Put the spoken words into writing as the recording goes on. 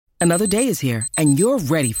Another day is here, and you're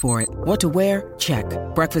ready for it. What to wear? Check.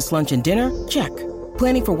 Breakfast, lunch, and dinner? Check.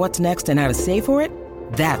 Planning for what's next and how to save for it?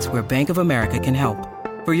 That's where Bank of America can help.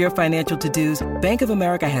 For your financial to-dos, Bank of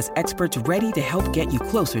America has experts ready to help get you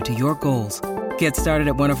closer to your goals. Get started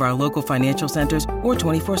at one of our local financial centers or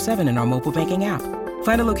 24/7 in our mobile banking app.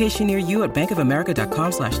 Find a location near you at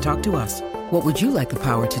bankofamerica.com/talktous. What would you like the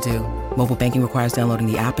power to do? Mobile banking requires downloading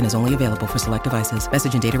the app and is only available for select devices.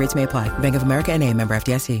 Message and data rates may apply. Bank of America N.A., member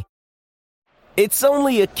FDIC. It's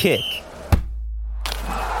only a kick,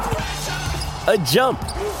 a jump,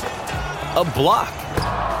 a block.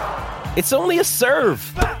 It's only a serve.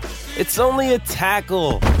 It's only a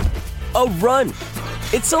tackle, a run.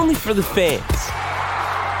 It's only for the fans.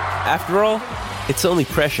 After all, it's only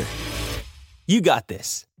pressure. You got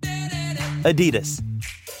this. Adidas.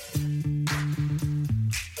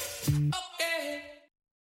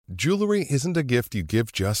 Jewelry isn't a gift you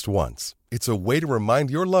give just once. It's a way to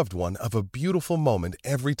remind your loved one of a beautiful moment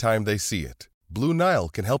every time they see it. Blue Nile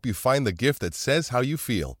can help you find the gift that says how you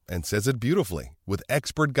feel and says it beautifully, with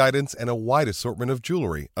expert guidance and a wide assortment of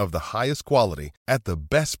jewelry of the highest quality at the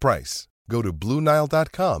best price. Go to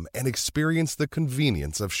BlueNile.com and experience the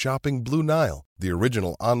convenience of shopping Blue Nile, the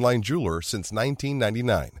original online jeweler since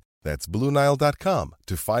 1999. That's BlueNile.com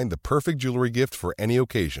to find the perfect jewelry gift for any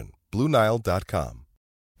occasion. BlueNile.com.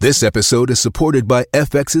 This episode is supported by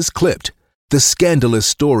FX's Clipped, the scandalous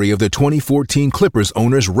story of the 2014 Clippers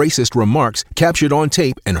owner's racist remarks captured on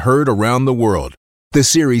tape and heard around the world. The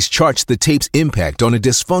series charts the tape's impact on a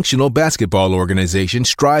dysfunctional basketball organization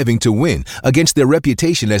striving to win against their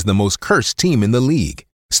reputation as the most cursed team in the league.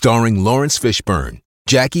 Starring Lawrence Fishburne,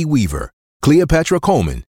 Jackie Weaver, Cleopatra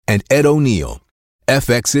Coleman, and Ed O'Neill.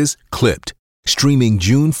 FX's Clipped, streaming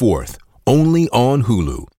June 4th, only on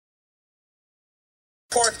Hulu.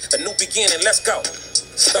 A new beginning, let's go.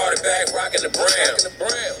 Started back rocking the brown.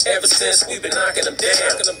 Ever since we've been knocking them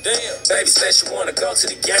down. Baby said she wanna go to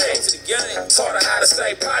the game. Taught her how to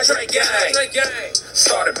say Padre gang.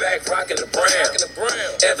 Started back rocking the brown.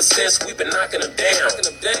 Ever since we've been knocking them down.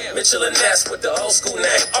 Mitchell and Ness with the old school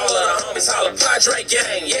name. All of the homies holler Padre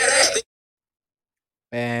gang. Yeah, that.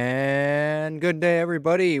 And good day,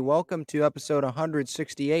 everybody. Welcome to episode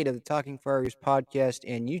 168 of the Talking Friars podcast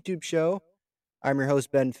and YouTube show. I'm your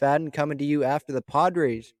host, Ben Fadden, coming to you after the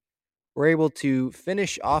Padres were able to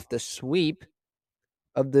finish off the sweep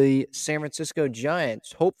of the San Francisco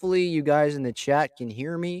Giants. Hopefully, you guys in the chat can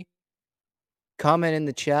hear me. Comment in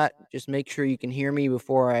the chat. Just make sure you can hear me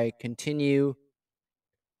before I continue.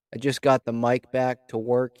 I just got the mic back to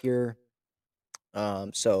work here.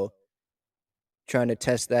 So trying to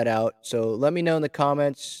test that out. So let me know in the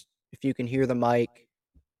comments if you can hear the mic.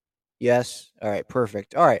 Yes? All right,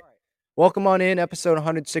 perfect. All right. Welcome on in, episode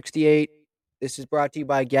 168. This is brought to you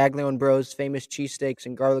by Gaglione Bros, famous cheesesteaks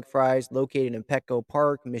and garlic fries located in Petco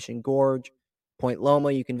Park, Mission Gorge, Point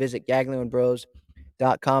Loma. You can visit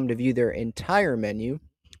GaglioneBros.com to view their entire menu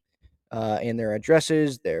and their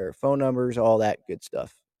addresses, their phone numbers, all that good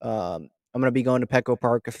stuff. I'm going to be going to Petco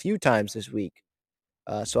Park a few times this week,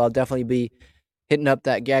 so I'll definitely be hitting up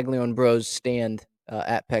that Gaglione Bros stand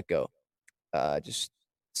at Petco. Just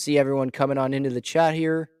see everyone coming on into the chat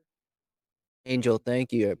here. Angel,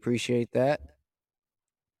 thank you. I appreciate that.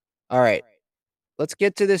 All right. Let's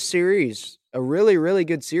get to this series. A really, really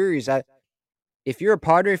good series. If you're a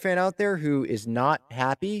Padre fan out there who is not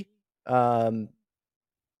happy,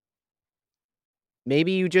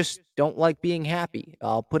 maybe you just don't like being happy.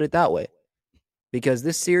 I'll put it that way. Because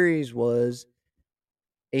this series was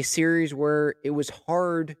a series where it was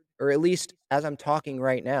hard, or at least as I'm talking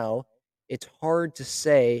right now, it's hard to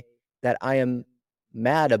say that I am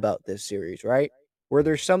mad about this series, right? Were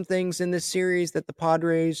there some things in this series that the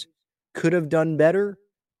Padres could have done better?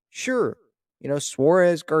 Sure.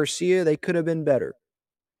 Suarez, Garcia, they could have been better.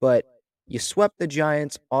 But you swept the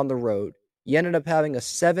Giants on the road. You ended up having a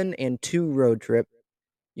 7-2 road trip.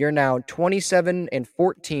 You're now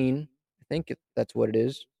 27-14. I think that's what it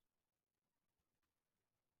is.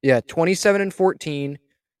 Yeah, 27-14.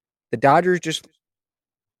 The Dodgers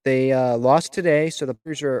They lost today, so the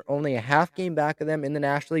Padres are only a half game back of them in the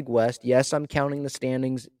National League West. Yes, I'm counting the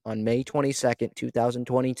standings on May 22nd,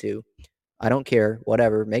 2022. I don't care.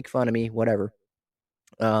 Whatever. Make fun of me. Whatever.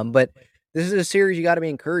 But this is a series you got to be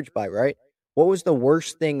encouraged by, right? What was the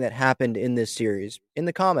worst thing that happened in this series? In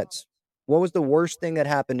the comments. What was the worst thing that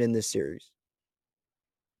happened in this series?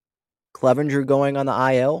 Clevenger going on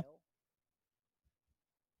the IL?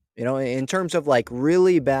 In terms of like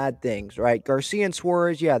really bad things, right? Garcia and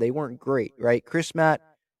Suarez, yeah, they weren't great, right? Chris Matt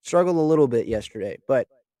struggled a little bit yesterday, but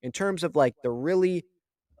in terms of like the really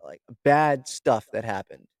like bad stuff that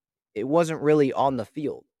happened, it wasn't really on the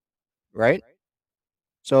field. right?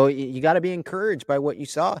 So you got to be encouraged by what you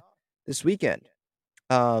saw this weekend.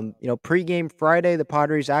 Pregame Friday, the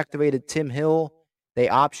Padres activated Tim Hill. They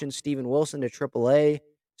optioned Steven Wilson to AAA.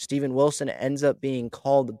 Steven Wilson ends up being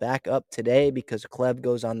called back up today because Kleb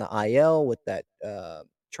goes on the IL with that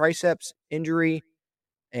triceps injury,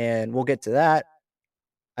 and we'll get to that.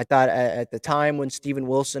 I thought at the time when Steven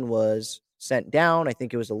Wilson was sent down, I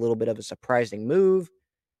think it was a little bit of a surprising move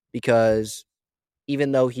because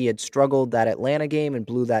even though he had struggled that Atlanta game and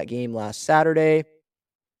blew that game last Saturday,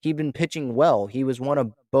 he'd been pitching well. He was one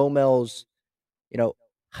of Bomel's,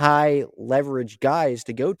 high leverage guys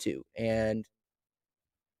to go to. And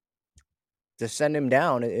to send him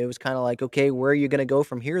down, it was kind of like, okay, where are you going to go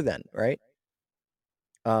from here then, right?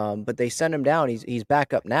 But they sent him down. He's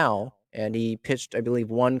back up now, and he pitched, I believe,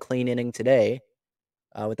 one clean inning today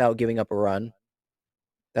without giving up a run.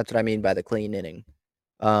 That's what I mean by the clean inning.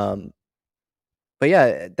 But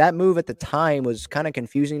yeah, that move at the time was kind of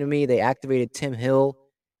confusing to me. They activated Tim Hill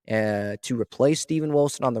to replace Steven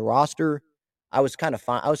Wilson on the roster. I was kind of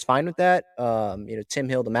fine. I was fine with that. Tim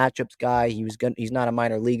Hill, the matchups guy, he's not a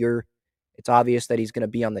minor leaguer. It's obvious that he's going to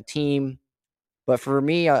be on the team. But for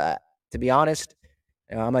me, to be honest,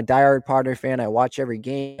 I'm a diehard Padre fan. I watch every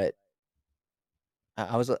game. But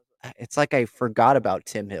it's like I forgot about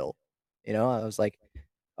Tim Hill. I was like,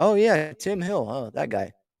 oh yeah, Tim Hill. Oh, that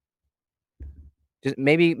guy. Just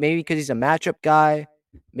maybe because he's a matchup guy.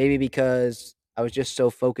 Maybe because I was just so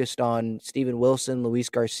focused on Steven Wilson, Luis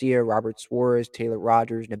Garcia, Robert Suarez, Taylor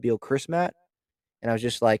Rogers, Nabil Crismatt. And I was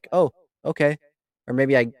just like, oh, okay. Or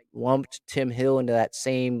maybe I lumped Tim Hill into that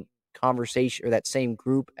same conversation or that same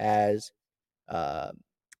group as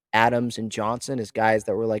Adams and Johnson as guys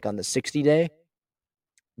that were like on the 60-day.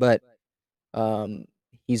 But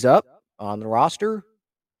he's up on the roster.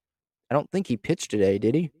 I don't think he pitched today,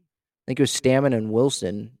 did he? I think it was Stammen and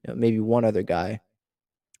Wilson, maybe one other guy.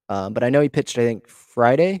 But I know he pitched, I think,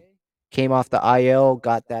 Friday. Came off the IL,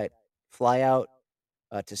 got that fly out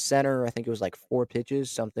to center. I think it was like 4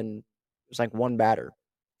 pitches, something. It was like one batter.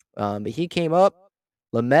 But he came up.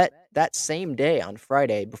 Lamet, that same day on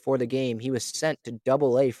Friday before the game, he was sent to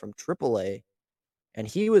AA from AAA. And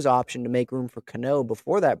he was optioned to make room for Cano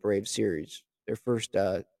before that Braves series, their first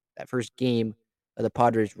game of the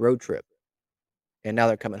Padres road trip. And now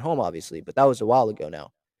they're coming home, obviously, but that was a while ago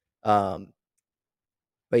now.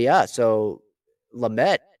 But yeah, so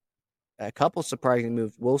Lamet, a couple surprising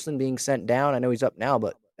moves. Wilson being sent down. I know he's up now,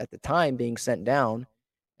 but at the time being sent down.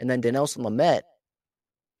 And then Dinelson Lamet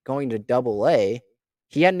going to AA.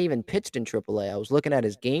 He hadn't even pitched in AAA. I was looking at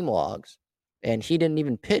his game logs, and he didn't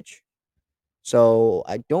even pitch. So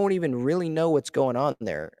I don't even really know what's going on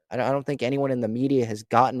there. I don't think anyone in the media has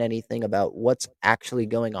gotten anything about what's actually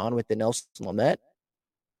going on with Dinelson Lamet.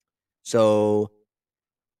 So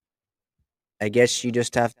I guess you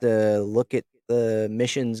just have to look at the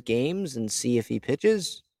Missions games and see if he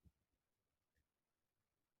pitches.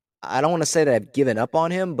 I don't want to say that I've given up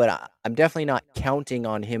on him, but I'm definitely not counting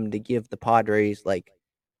on him to give the Padres like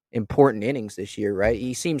important innings this year, right?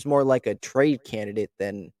 He seems more like a trade candidate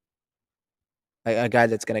than a guy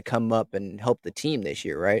that's going to come up and help the team this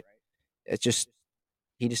year, right? He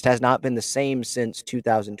just has not been the same since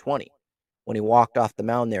 2020 when he walked off the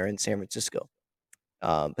mound there in San Francisco.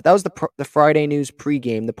 But that was the Friday news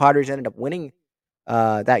pregame. The Padres ended up winning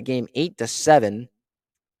that game 8-7.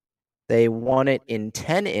 They won it in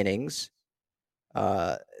 10 innings.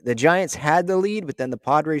 The Giants had the lead, but then the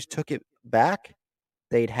Padres took it back.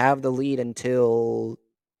 They'd have the lead until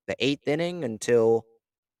the 8th inning, until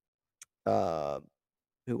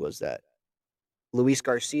who was that? Luis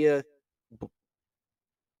Garcia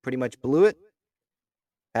pretty much blew it.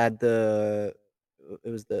 It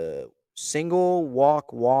was the single,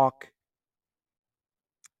 walk,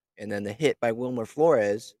 and then the hit by Wilmer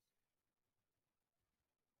Flores.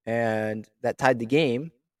 And that tied the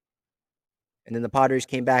game. And then the Padres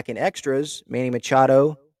came back in extras. Manny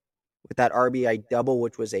Machado with that RBI double,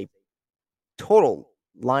 which was a total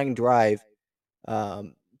line drive.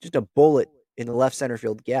 Just a bullet in the left center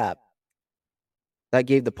field gap. That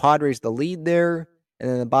gave the Padres the lead there. And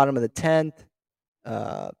then the bottom of the 10th,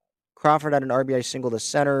 Crawford had an RBI single to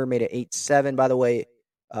center, made it 8-7. By the way,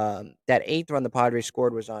 that 8th run the Padres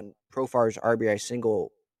scored was on Profar's RBI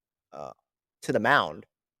single to the mound,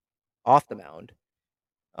 off the mound.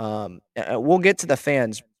 We'll get to the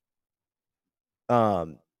fans.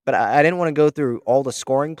 But I didn't want to go through all the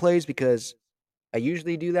scoring plays because I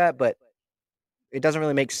usually do that, but it doesn't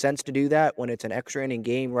really make sense to do that when it's an extra inning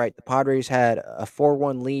game, right? The Padres had a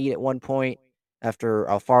 4-1 lead at one point after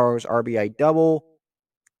Alfaro's RBI double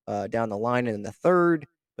down the line in the third,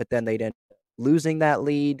 but then they'd end up losing that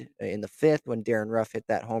lead in the 5th when Darren Ruff hit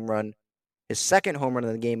that home run, his second home run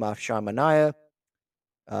of the game off Sean Manaea.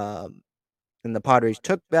 And the Padres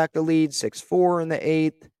took back the lead 6-4 in the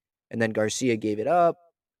 8th, and then Garcia gave it up.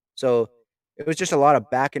 So it was just a lot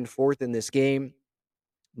of back and forth in this game.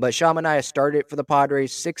 But Sean Manaea started for the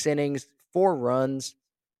Padres, 6 innings, 4 runs,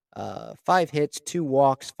 5 hits, 2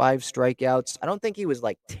 walks, 5 strikeouts. I don't think he was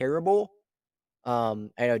like terrible. I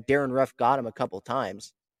know Darren Ruff got him a couple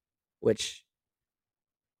times, which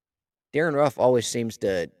Darren Ruff always seems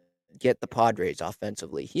to get the Padres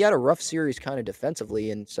offensively. He had a rough series kind of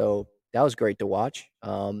defensively, and so that was great to watch.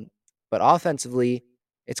 But offensively,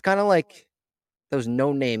 it's kind of like those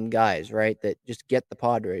no-name guys, right, that just get the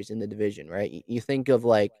Padres in the division, right? You think of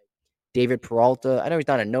like David Peralta. I know he's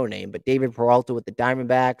not a no-name, but David Peralta with the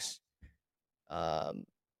Diamondbacks.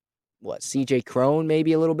 CJ Cron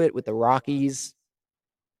maybe a little bit with the Rockies.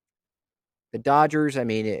 The Dodgers, I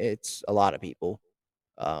mean, it's a lot of people.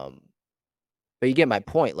 But you get my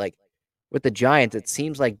point. Like, with the Giants, it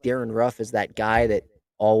seems like Darren Ruff is that guy that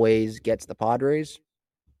always gets the Padres.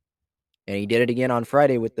 And he did it again on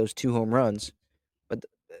Friday with those 2 home runs. But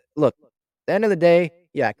look, at the end of the day,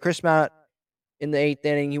 yeah, Chris Mount in the 8th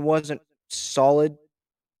inning, he wasn't solid.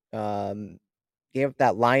 Gave up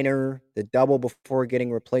that liner, the double before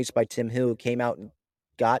getting replaced by Tim Hill, who came out and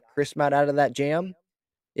got Chris Mount out of that jam.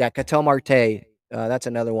 Yeah, Ketel Marte, that's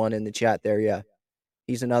another one in the chat there, yeah.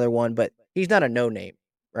 He's another one, but he's not a no-name,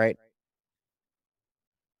 right?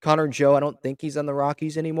 Connor Joe, I don't think he's on the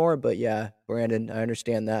Rockies anymore, but yeah, Brandon, I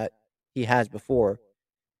understand that. He has before.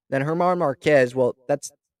 Then German Marquez, well,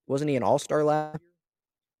 wasn't he an all-star last year?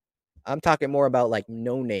 I'm talking more about like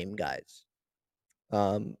no-name guys.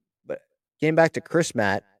 But getting back to Chris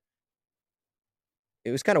Matt,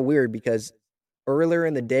 it was kind of weird because earlier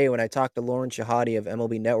in the day when I talked to Lauren Shahadi of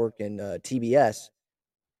MLB Network and TBS,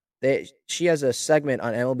 she has a segment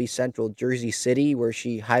on MLB Central Jersey City where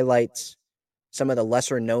she highlights some of the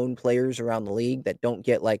lesser-known players around the league that don't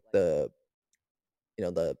get like the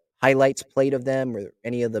highlights played of them or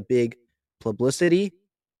any of the big publicity.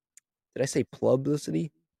 Did I say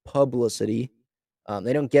publicity? Publicity.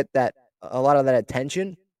 They don't get a lot of that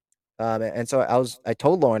attention. And so I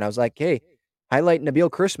told Lauren, I was like, hey, highlight Nabil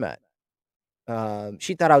Crismat.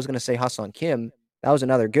 She thought I was going to say Hassan Kim. That was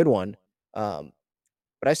another good one.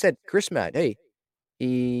 But I said, Crismat, hey,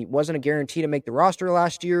 he wasn't a guarantee to make the roster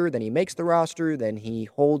last year. Then he makes the roster. Then he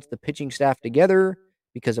holds the pitching staff together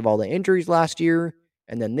because of all the injuries last year.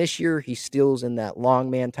 And then this year he steals in that long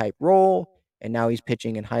man type role. And now he's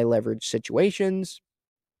pitching in high leverage situations.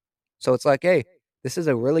 So it's like, hey, this is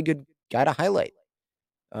a really good guy to highlight.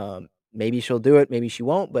 Maybe she'll do it. Maybe she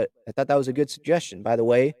won't. But I thought that was a good suggestion. By the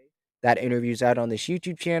way, that interview's out on this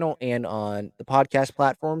YouTube channel and on the podcast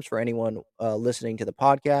platforms for anyone listening to the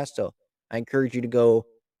podcast. So I encourage you to go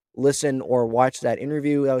listen or watch that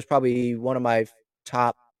interview. That was probably one of my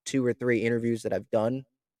top 2 or 3 interviews that I've done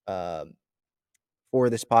for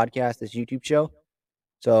this podcast, this YouTube show.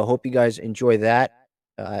 So I hope you guys enjoy that.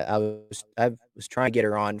 I was trying to get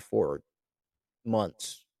her on for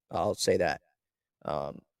months. I'll say that.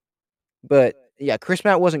 But yeah, Chris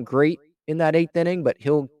Matt wasn't great in that 8th inning, but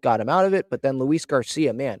Hill got him out of it. But then Luis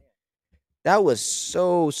Garcia, man, that was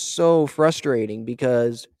so frustrating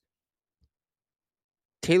because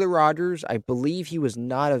Taylor Rogers, I believe he was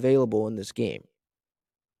not available in this game.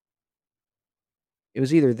 It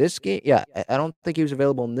was either this game. Yeah, I don't think he was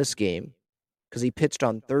available in this game because he pitched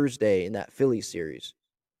on Thursday in that Phillies series.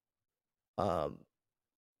 I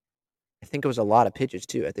think it was a lot of pitches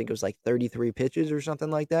too. I think it was like 33 pitches or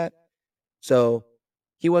something like that. So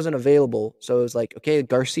he wasn't available. So it was like, okay,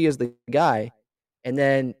 Garcia's the guy. And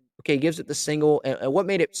then, okay, gives it the single. And what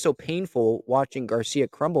made it so painful watching Garcia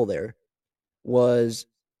crumble there was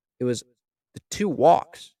it was the 2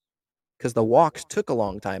 walks. Because the walks took a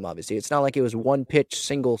long time, obviously. It's not like it was 1 pitch,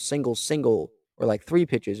 single, or like 3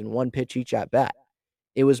 pitches and 1 pitch each at bat.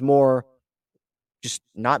 It was more just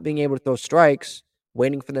not being able to throw strikes,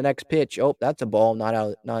 waiting for the next pitch. Oh, that's a ball,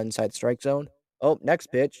 not inside the strike zone. Oh,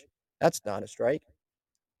 next pitch, that's not a strike.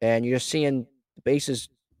 And you're just seeing the bases,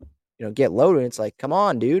 get loaded. It's like, come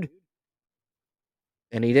on, dude.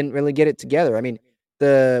 And he didn't really get it together. I mean,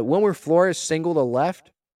 the Wilmer Flores single to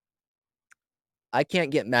left, I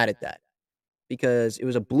can't get mad at that because it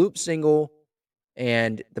was a bloop single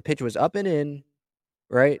and the pitch was up and in,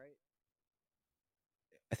 right?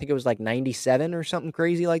 I think it was like 97 or something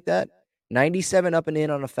crazy like that. 97 up and in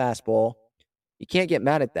on a fastball. You can't get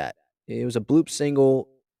mad at that. It was a bloop single.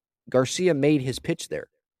 Garcia made his pitch there.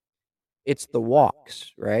 It's the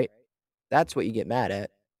walks, right? That's what you get mad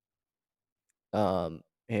at.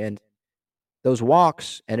 And those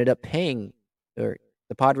walks ended up paying or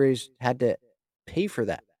the Padres had to pay for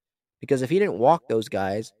that. Because if he didn't walk those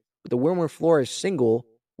guys, the Wilmer Flores single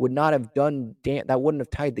would not have that wouldn't have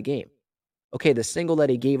tied the game. Okay, the single that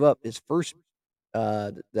he gave up, his first,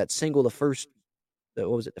 that single, the first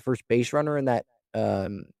base runner in that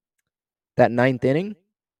ninth inning,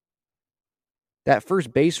 that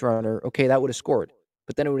first base runner, okay, that would have scored.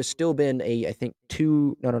 But then it would have still been it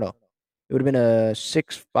would have been a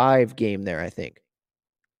 6-5 game there, I think.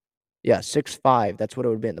 Yeah, 6-5, that's what it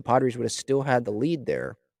would have been. The Padres would have still had the lead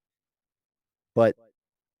there. But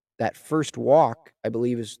that first walk, I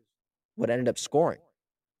believe, is what ended up scoring.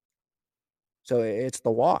 So it's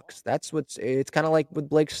the walks. It's kind of like with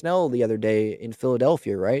Blake Snell the other day in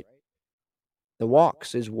Philadelphia, right? The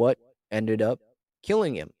walks is what ended up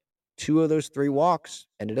killing him. 2 of those 3 walks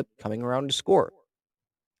ended up coming around to score.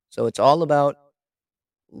 So it's all about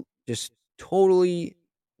just totally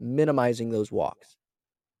minimizing those walks.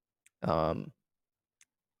 But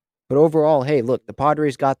overall, hey, look, the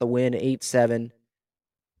Padres got the win 8-7,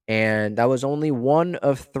 and that was only one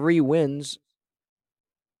of 3 wins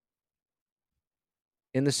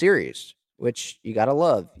in the series, which you got to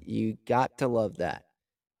love. You got to love that.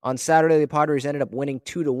 On Saturday, the Padres ended up winning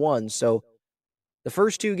 2-1, so the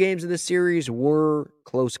first 2 games of this series were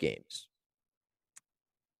close games.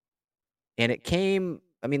 And it came,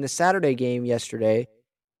 the Saturday game yesterday,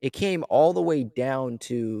 it came all the way down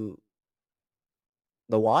to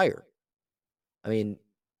the wire.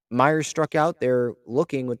 Myers struck out there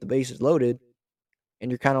looking with the bases loaded,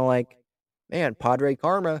 and you're kind of like, man, Padre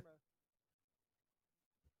karma,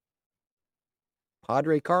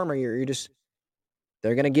 you're just,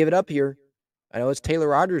 they're going to give it up here. I know it's Taylor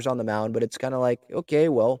Rogers on the mound, but it's kind of like, okay,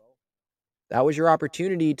 well, that was your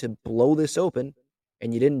opportunity to blow this open,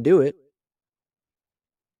 and you didn't do it.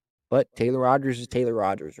 But Taylor Rogers is Taylor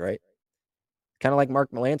Rogers, right? Kind of like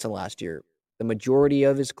Mark Melancon last year. The majority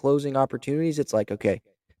of his closing opportunities, it's like, okay,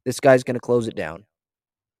 this guy's going to close it down.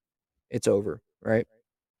 It's over, right?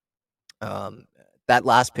 That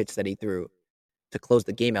last pitch that he threw to close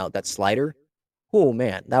the game out, that slider, oh,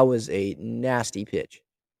 man, that was a nasty pitch.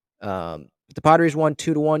 The Padres won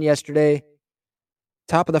 2-1 yesterday.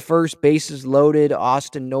 Top of the first, bases loaded.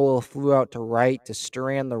 Austin Nola flew out to right to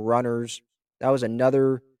strand the runners. That was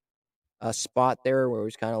another spot there where it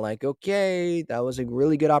was kind of like, okay, that was a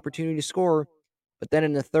really good opportunity to score. But then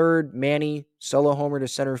in the third, Manny solo homer to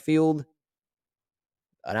center field,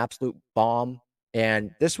 an absolute bomb.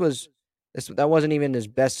 And that wasn't even his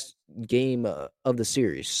best game of the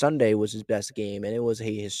series. Sunday was his best game, and it was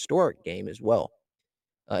a historic game as well.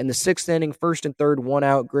 In the 6th inning, first and third, 1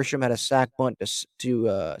 out. Grisham had a sac bunt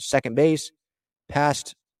to second base,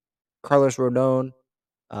 past Carlos Rodon.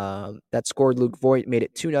 That scored Luke Voit, made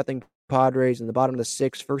it 2-0 Padres. In the bottom of the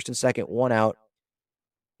 6th, first and second, 1 out.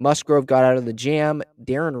 Musgrove got out of the jam.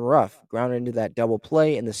 Darren Ruff grounded into that double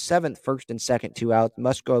play. In the 7th, first and second, 2 outs.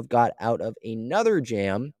 Musgrove got out of another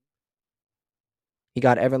jam. He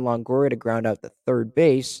got Evan Longoria to ground out the third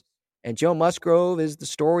base. And Joe Musgrove is the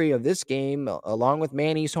story of this game, along with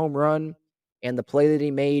Manny's home run and the play that he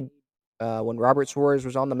made when Robert Suarez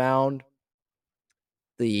was on the mound.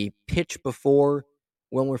 The pitch before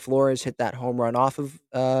Wilmer Flores hit that home run off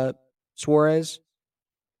of Suarez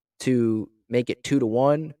to make it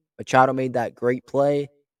 2-1. Machado made that great play,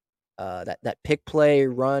 that pick play,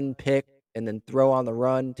 run, pick, and then throw on the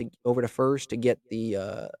run over to first to get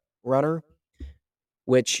the runner.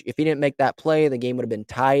 Which, if he didn't make that play, the game would have been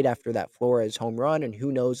tied after that Flores home run, and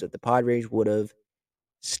who knows if the Padres would have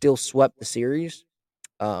still swept the series.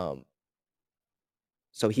 So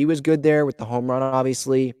he was good there with the home run,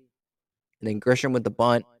 obviously, and then Grisham with the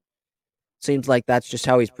bunt. Seems like that's just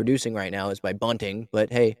how he's producing right now, is by bunting.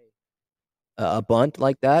 But hey, a bunt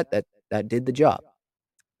like that did the job.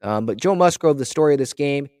 But Joe Musgrove, the story of this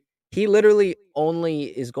game, he literally only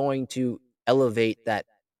is going to elevate that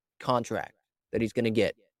contract that he's going to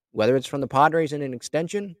get, whether it's from the Padres in an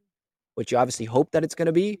extension, which you obviously hope that it's going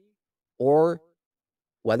to be, or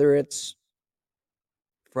whether it's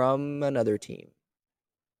from another team.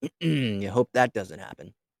 You hope that doesn't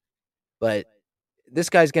happen. But this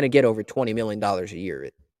guy's going to get over $20 million a year.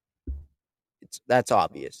 That's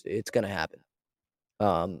obvious. It's going to happen.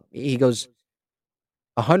 He goes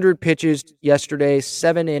 100 pitches yesterday,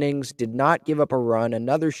 7 innings, did not give up a run,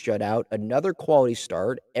 another shutout, another quality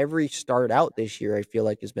start. Every start out this year, I feel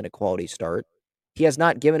like, has been a quality start. He has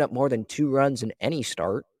not given up more than 2 runs in any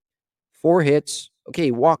start. 4 hits.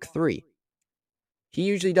 Okay, walk 3. He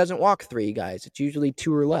usually doesn't walk 3, guys. It's usually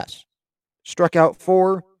 2 or less. Struck out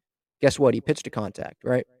 4. Guess what? He pitched to contact,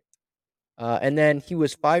 right? And then he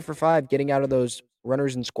was 5 for 5 getting out of those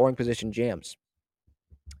runners in scoring position jams.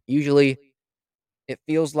 Usually it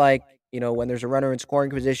feels like, when there's a runner in scoring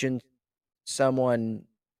position, someone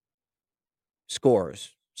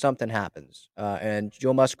scores, something happens. And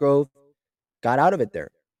Joe Musgrove got out of it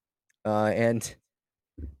there. And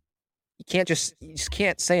you just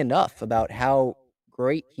can't say enough about how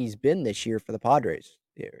great he's been this year for the Padres.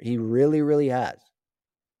 He really, really has.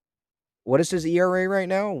 What is his ERA right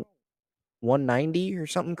now? 190 or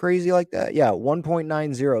something crazy like that? Yeah,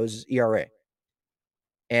 1.90 is his ERA.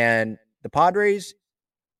 And the Padres,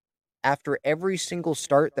 after every single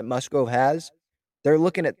start that Musgrove has, they're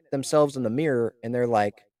looking at themselves in the mirror and they're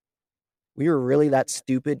like, we were really that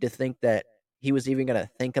stupid to think that he was even going to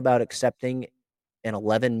think about accepting an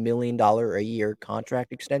 $11 million a year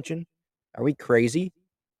contract extension? Are we crazy?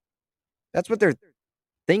 That's what they're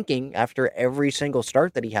thinking after every single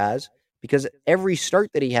start that he has, because every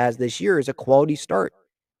start that he has this year is a quality start.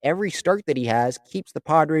 Every start that he has keeps the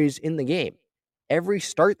Padres in the game. Every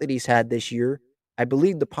start that he's had this year, I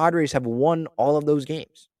believe the Padres have won all of those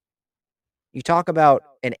games. You talk about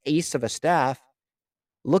an ace of a staff,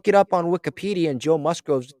 look it up on Wikipedia and Joe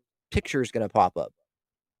Musgrove's picture is going to pop up.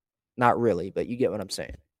 Not really, but you get what I'm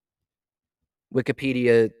saying.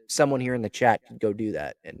 Wikipedia, someone here in the chat could go do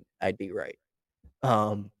that, and I'd be right.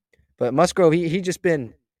 But Musgrove, he just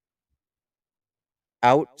been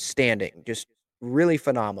outstanding, just really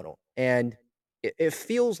phenomenal. And it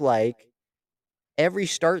feels like every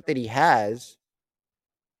start that he has,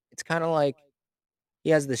 it's kind of like he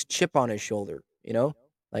has this chip on his shoulder,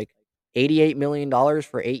 like $88 million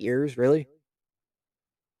for 8 years, really?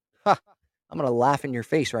 Ha! I'm going to laugh in your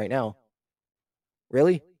face right now.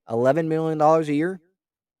 Really? $11 million a year?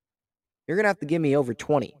 You're going to have to give me over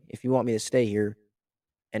 20 if you want me to stay here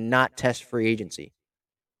and not test free agency.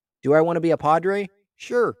 Do I want to be a Padre?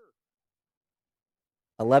 Sure.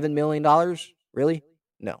 $11 million? Really?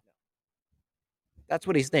 No. That's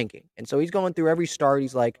what he's thinking. And so he's going through every start.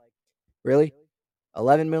 He's like, really?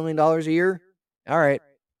 $11 million a year? All right.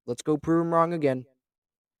 Let's go prove him wrong again.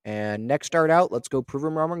 And next start out, let's go prove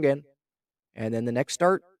him wrong again. And then the next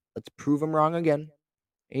start, let's prove him wrong again.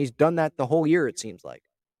 And he's done that the whole year, it seems like.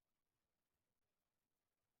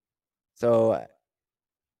 So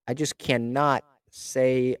I just cannot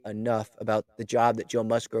say enough about the job that Joe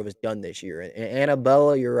Musgrove has done this year. And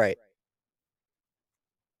Annabella, you're right.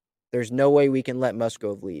 There's no way we can let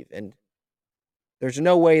Musgrove leave. And there's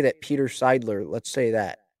no way that Peter Seidler, let's say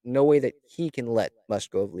that, no way that he can let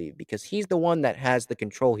Musgrove leave because he's the one that has the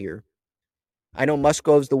control here. I know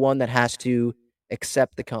Musgrove's the one that has to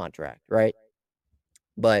accept the contract, right?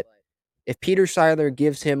 But if Peter Seidler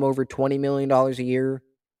gives him over $20 million a year,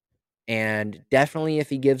 and definitely if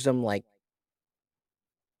he gives him like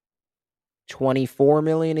 $24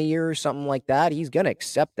 million a year or something like that, he's going to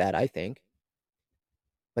accept that, I think.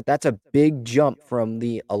 But that's a big jump from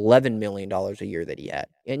the $11 million a year that he had.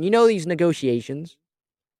 And these negotiations,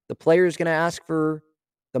 the player is going to ask for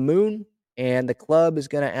the moon and the club is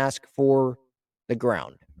going to ask for the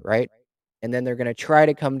ground, right? And then they're going to try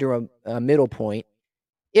to come to a middle point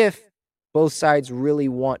if both sides really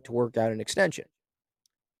want to work out an extension.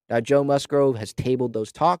 Now, Joe Musgrove has tabled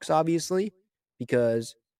those talks, obviously,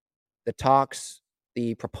 because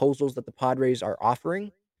the proposals that the Padres are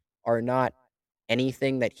offering are not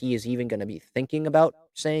anything that he is even going to be thinking about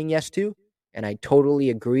saying yes to. And I totally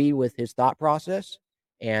agree with his thought process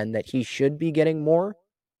and that he should be getting more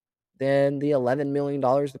than the $11 million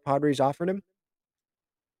the Padres offered him.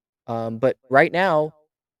 But right now,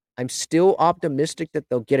 I'm still optimistic that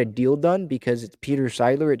they'll get a deal done because it's Peter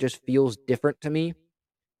Seidler. It just feels different to me.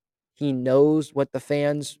 He knows what the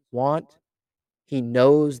fans want. He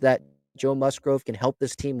knows that Joe Musgrove can help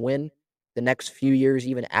this team win the next few years,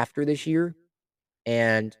 even after this year,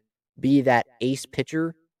 and be that ace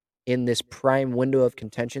pitcher in this prime window of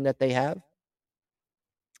contention that they have.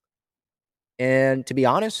 And to be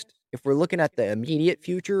honest, if we're looking at the immediate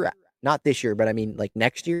future, not this year, but I mean like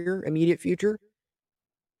next year, immediate future,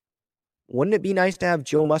 wouldn't it be nice to have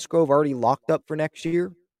Joe Musgrove already locked up for next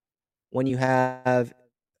year when you have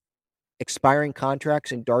expiring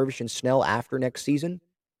contracts in Darvish and Snell after next season?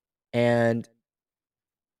 And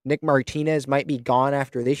Nick Martinez might be gone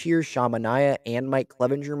after this year. Sean Manaea and Mike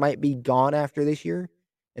Clevenger might be gone after this year.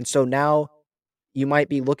 And so now you might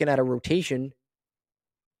be looking at a rotation.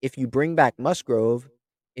 If you bring back Musgrove,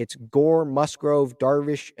 it's Gore, Musgrove,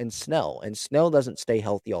 Darvish, and Snell. And Snell doesn't stay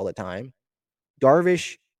healthy all the time.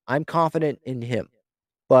 Darvish, I'm confident in him,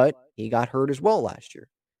 but he got hurt as well last year.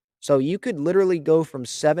 So you could literally go from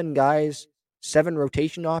 7 guys, 7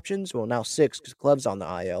 rotation options. Well, now 6 because Cleve's on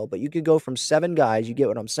the IL, but you could go from 7 guys, you get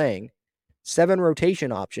what I'm saying, 7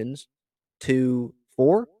 rotation options to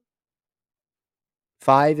 4,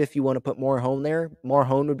 5 if you want to put Morejon there.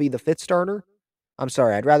 Morejon would be the 5th starter. I'm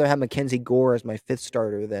sorry, I'd rather have Mackenzie Gore as my 5th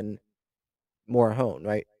starter than Morejon,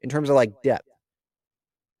 right? In terms of like depth.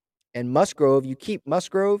 And Musgrove, you keep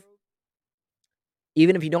Musgrove,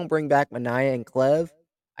 even if you don't bring back Manaea and Clev,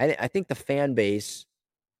 I think the fan base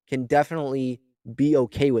can definitely be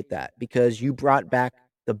okay with that because you brought back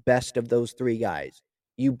the best of those 3 guys.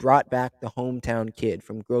 You brought back the hometown kid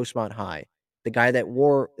from Grossmont High, the guy that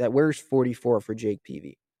wears 44 for Jake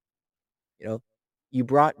Peavy. You know, you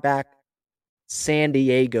brought back San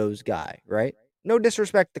Diego's guy, right? No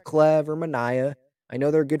disrespect to Clev or Manaea. I know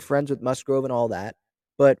they're good friends with Musgrove and all that,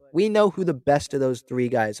 but we know who the best of those 3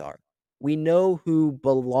 guys are. We know who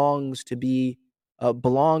belongs to be a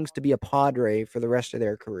Padre for the rest of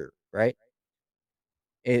their career, right?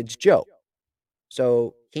 It's Joe.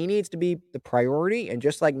 So he needs to be the priority. And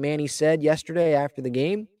just like Manny said yesterday after the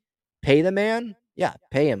game, pay the man. Yeah,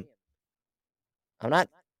 pay him.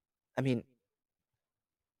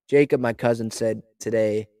 Jacob, my cousin, said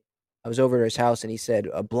today, I was over at his house and he said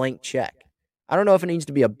a blank check. I don't know if it needs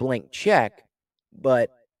to be a blank check,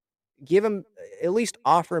 but give him, at least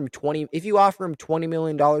offer him 20. If you offer him $20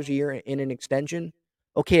 million a year in an extension,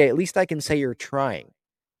 okay, at least I can say you're trying.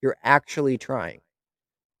 You're actually trying.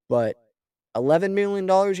 But $11 million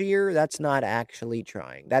a year, that's not actually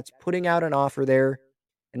trying. That's putting out an offer there.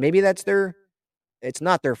 And maybe it's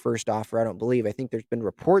not their first offer, I don't believe. I think there's been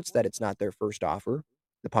reports that it's not their first offer,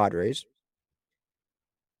 the Padres.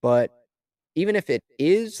 But even if it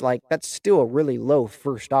is, like, that's still a really low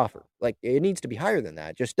first offer. Like, it needs to be higher than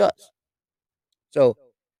that. It just does. So,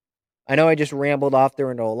 I know I just rambled off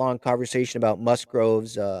there into a long conversation about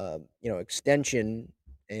Musgrove's, extension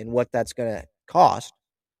and what that's going to cost.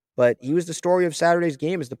 But he was the story of Saturday's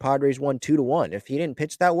game as the Padres won 2-1. If he didn't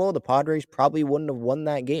pitch that well, the Padres probably wouldn't have won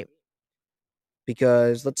that game.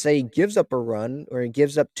 Because let's say he gives up a run or he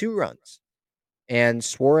gives up 2 runs. And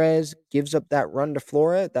Suarez gives up that run to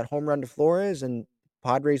Flores, that home run to Flores, and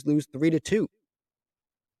Padres lose 3-2. You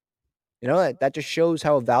know, that just shows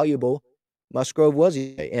how valuable Musgrove was.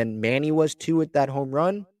 And Manny was too with that home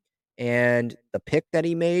run. And the pick that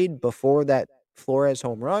he made before that Flores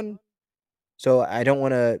home run. So I don't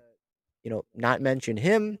want to, not mention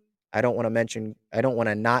him. I don't want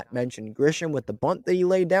to not mention Grisham with the bunt that he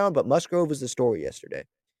laid down, but Musgrove was the story yesterday.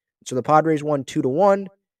 So the Padres won 2-1,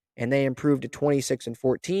 and they improved to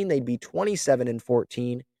 26-14. They'd be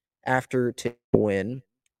 27-14 after to win,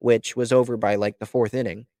 which was over by like the 4th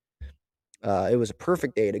inning. It was a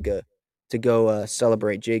perfect day to go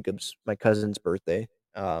celebrate Jacob's, my cousin's birthday,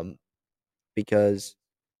 because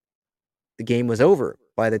the game was over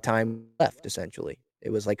by the time left. Essentially, it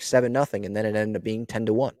was like 7-0, and then it ended up being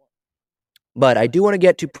 10-1. But I do want to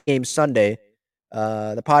get to game Sunday.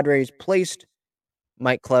 The Padres placed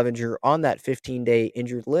Mike Clevinger on that 15-day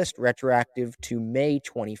injured list, retroactive to May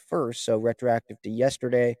 21st, so retroactive to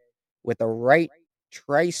yesterday, with a right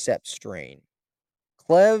tricep strain.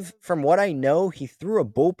 Clev, from what I know, he threw a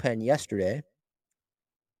bullpen yesterday.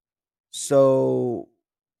 So,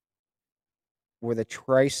 were the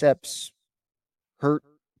triceps hurt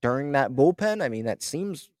during that bullpen? I mean, that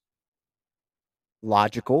seems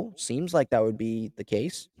logical. Seems like that would be the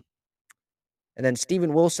case. And then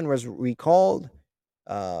Steven Wilson was recalled.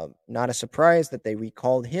 Not a surprise that they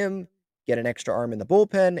recalled him, get an extra arm in the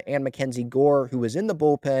bullpen, and Mackenzie Gore, who was in the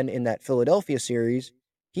bullpen in that Philadelphia series,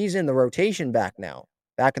 he's in the rotation back now,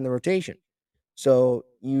 back in the rotation. So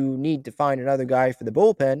you need to find another guy for the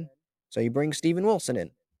bullpen, so you bring Steven Wilson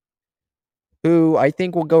in, who I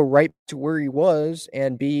think will go right to where he was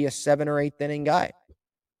and be a 7th or 8th inning guy,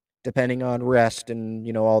 depending on rest and,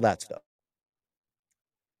 all that stuff.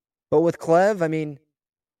 But with Clev, I mean,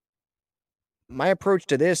 my approach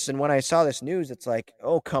to this, and when I saw this news, it's like,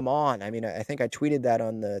 oh, come on. I mean, I think I tweeted that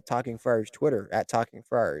on the Talking Friars Twitter, at Talking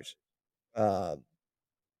Friars. Because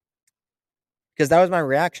that was my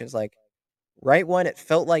reaction. It's like, right when it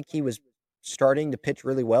felt like he was starting to pitch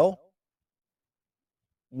really well,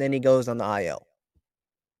 then he goes on the IL.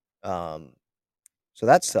 So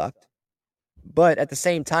that sucked. But at the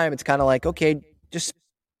same time, it's kind of like, okay, just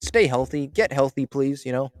stay healthy. Get healthy, please,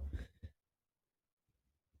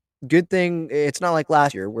 Good thing it's not like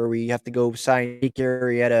last year where we have to go sign Nick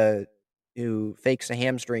Arrieta, who fakes a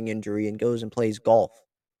hamstring injury and goes and plays golf.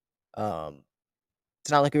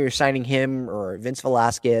 It's not like we were signing him or Vince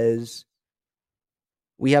Velasquez.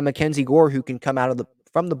 We have Mackenzie Gore who can come out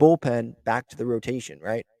from the bullpen back to the rotation,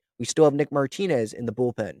 right? We still have Nick Martinez in the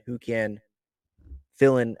bullpen who can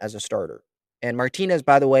fill in as a starter. And Martinez,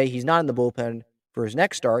 by the way, he's not in the bullpen for his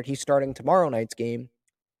next start. He's starting tomorrow night's game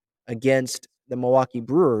against the Milwaukee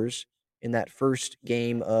Brewers. in that first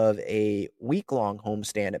game of a week-long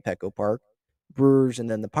homestand at Petco Park. Brewers and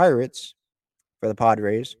then the Pirates for the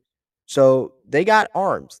Padres. So they got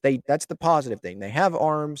arms. That's the positive thing. They have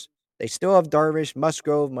arms. They still have Darvish,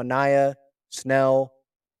 Musgrove, Manaea, Snell,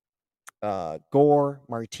 Gore,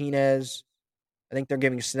 Martinez. I think they're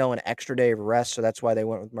giving Snell an extra day of rest, so that's why they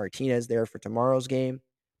went with Martinez there for tomorrow's game,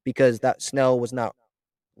 because that Snell was not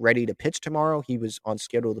ready to pitch tomorrow. He was on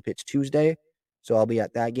schedule to pitch Tuesday, so I'll be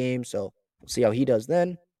at that game. So we'll see how he does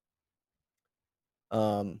then.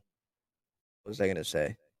 What was I going to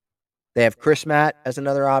say? They have Chris Matt as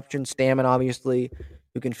another option, Stammen, obviously,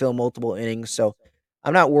 who can fill multiple innings. So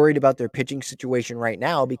I'm not worried about their pitching situation right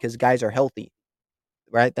now because guys are healthy,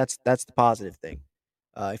 right? That's the positive thing.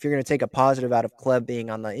 If you're going to take a positive out of Clev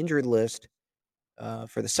being on the injured list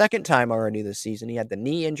for the second time already this season, he had the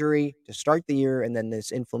knee injury to start the year, and then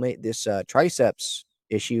this triceps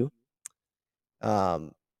issue,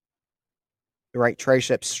 the right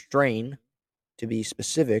triceps strain, to be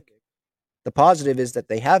specific. The positive is that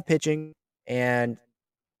they have pitching and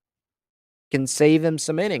can save him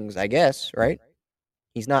some innings, I guess, right?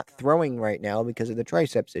 He's not throwing right now because of the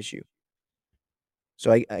triceps issue.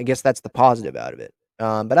 So I guess that's the positive out of it.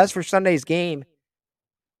 But as for Sunday's game,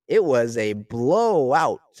 it was a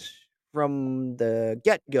blowout from the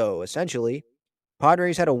get-go, essentially.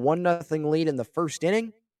 Padres had a 1-0 lead in the first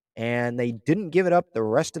inning, and they didn't give it up the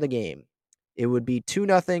rest of the game. It would be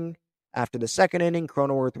 2-0 after the second inning.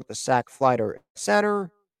 Cronenworth with a sac fly to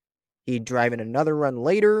center. He'd drive in another run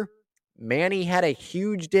later. Manny had a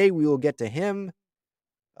huge day. We will get to him.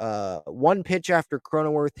 One pitch after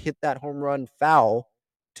Cronenworth hit that home run foul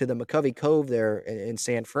to the McCovey Cove there in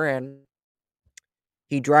San Fran.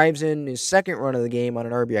 He drives in his second run of the game on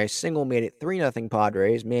an RBI single, made it 3-0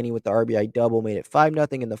 Padres. Manny with the RBI double made it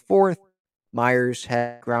 5-0 in the fourth. Myers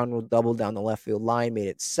had ground rule double down the left field line, made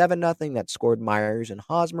it 7-0. That scored Myers and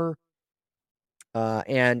Hosmer.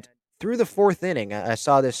 And through the fourth inning, I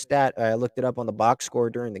saw this stat. I looked it up on the box score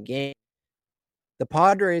during the game. The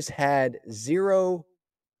Padres had zero.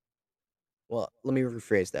 Well, let me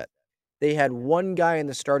rephrase that. They had one guy in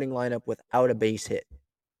the starting lineup without a base hit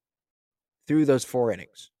through those 4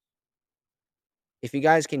 innings. If you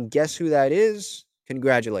guys can guess who that is,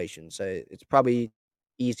 congratulations. It's probably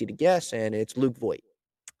easy to guess, and it's Luke Voit.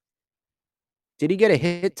 Did he get a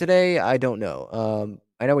hit today? I don't know.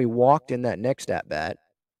 I know he walked in that next at-bat.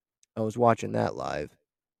 I was watching that live.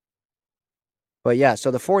 But yeah,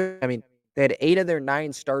 so the fourth, they had 8 of their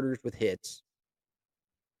 9 starters with hits.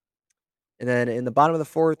 And then in the bottom of the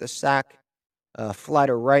fourth, a sac fly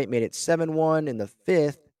to right made it 7-1 in the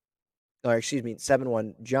fifth.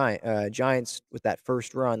 7-1 Giants with that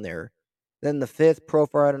first run there. Then the fifth,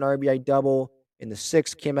 Profar had an RBI double. In the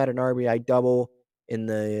sixth, Kim had an RBI double. In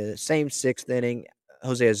the same sixth inning,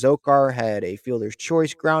 Jose Azocar had a fielder's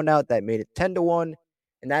choice ground out that made it 10-1,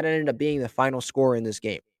 and that ended up being the final score in this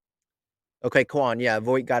game. Okay, Quan, yeah,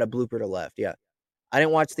 Voit got a blooper to left, yeah. I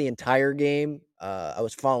didn't watch the entire game. I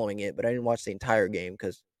was following it, but I didn't watch the entire game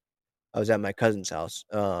because I was at my cousin's house.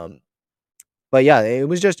 But yeah, it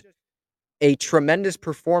was just a tremendous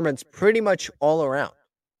performance pretty much all around.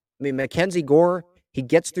 Mackenzie Gore, he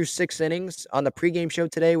gets through 6 innings on the pregame show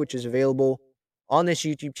today, which is available on this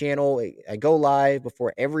YouTube channel. I go live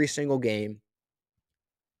before every single game.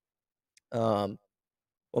 Well,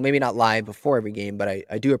 maybe not live before every game, but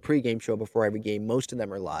I do a pregame show before every game. Most of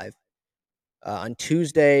them are live. On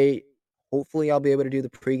Tuesday, hopefully I'll be able to do the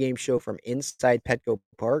pregame show from inside Petco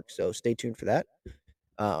Park, so stay tuned for that.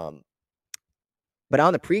 But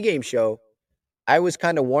on the pregame show, I was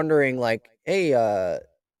kind of wondering, like, hey,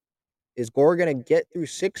 is Gore going to get through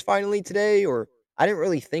 6 finally today? Or I didn't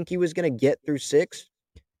really think he was going to get through 6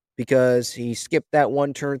 because he skipped that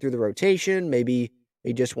one turn through the rotation. Maybe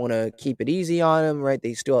they just want to keep it easy on him, right? They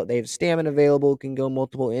have Stammen available, can go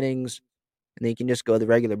multiple innings, and they can just go the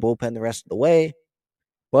regular bullpen the rest of the way.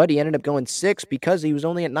 But he ended up going 6 because he was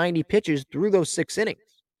only at 90 pitches through those 6 innings.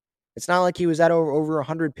 It's not like he was at over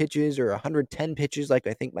 100 pitches or 110 pitches like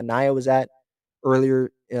I think Manaea was at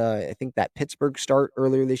earlier. I think that Pittsburgh start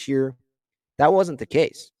earlier this year. That wasn't the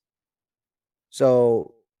case.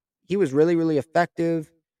 So he was really, really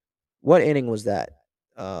effective. What inning was that?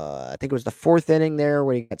 I think it was the 4th inning there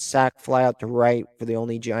where he got sack fly out to right for the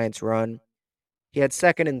only Giants run. He had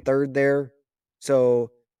second and third there.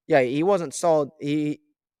 So yeah, he wasn't solid. He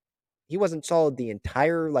wasn't solid the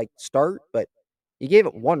entire start, but he gave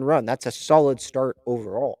it 1 run. That's a solid start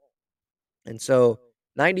overall. And so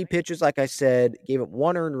 90 pitches, like I said, gave it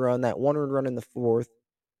 1 earned run. That 1 earned run in the 4th.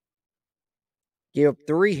 Gave up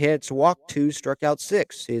 3 hits, walked 2, struck out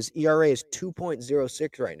 6. His ERA is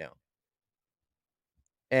 2.06 right now.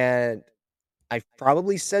 And I've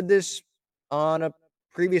probably said this on a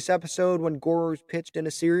previous episode when Gore was pitched in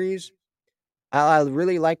a series. I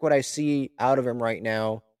really like what I see out of him right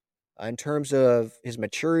now in terms of his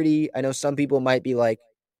maturity. I know some people might be like,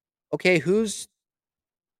 okay, who's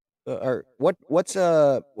or what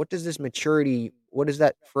does this maturity, what does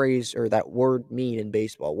that phrase or that word mean in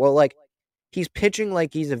baseball? Well, like he's pitching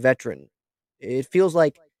like he's a veteran. It feels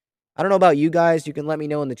like, I don't know about you guys, you can let me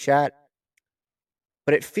know in the chat,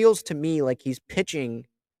 but it feels to me like he's pitching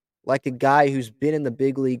like a guy who's been in the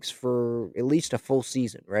big leagues for at least a full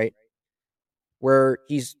season, right? Where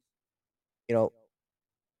he's, you know,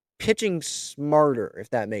 pitching smarter, if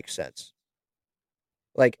that makes sense.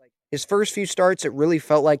 Like his first few starts, it really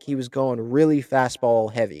felt like he was going really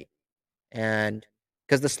fastball heavy, and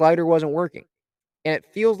because the slider wasn't working. And it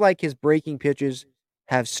feels like his breaking pitches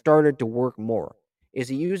have started to work more. Is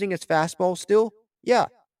he using his fastball still? Yeah.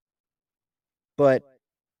 But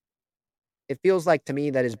it feels like to me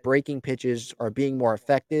that his breaking pitches are being more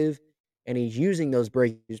effective and he's using those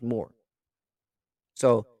breakers more.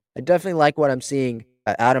 So I definitely like what I'm seeing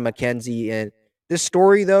out of McKenzie. And this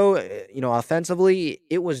story, though, offensively,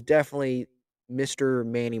 it was definitely Mr.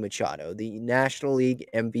 Manny Machado, the National League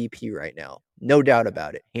MVP right now. No doubt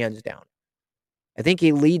about it, hands down. I think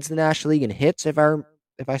he leads the National League in hits, if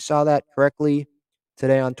I saw that correctly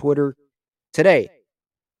today on Twitter. Today,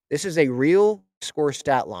 this is a real score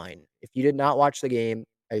stat line. If you did not watch the game,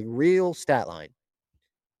 a real stat line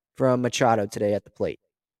from Machado today at the plate.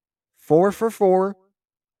 4 for 4,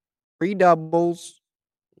 3 doubles,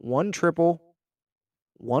 1 triple,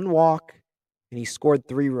 1 walk, and he scored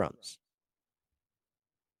 3 runs.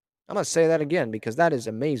 I'm going to say that again because that is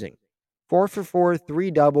amazing. 4 for 4,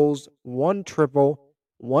 3 doubles, 1 triple,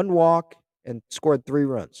 1 walk, and scored 3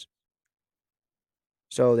 runs.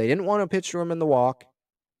 So they didn't want to pitch to him in the walk.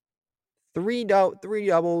 3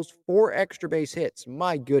 doubles, 4 extra base hits.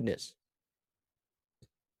 My goodness.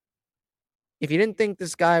 If you didn't think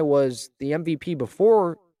this guy was the MVP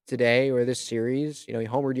before today or this series, he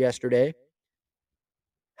homered yesterday,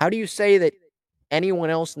 how do you say that anyone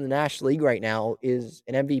else in the National League right now is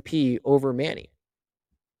an MVP over Manny?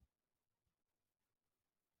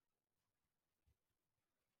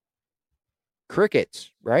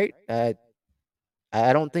 Crickets, right? I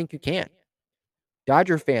don't think you can.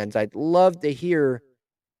 Dodger fans, I'd love to hear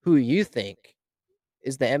who you think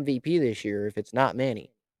is the MVP this year if it's not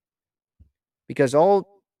Manny. Because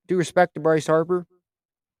all due respect to Bryce Harper,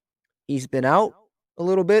 he's been out a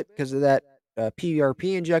little bit because of that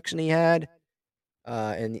PRP injection he had,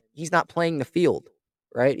 and he's not playing the field,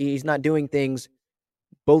 right? He's not doing things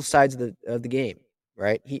both sides of the game,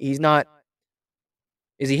 right? He's not.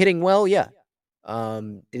 Is he hitting well? Yeah.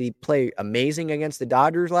 Did he play amazing against the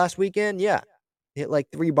Dodgers last weekend? Yeah. Hit like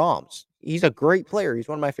 3 bombs. He's a great player. He's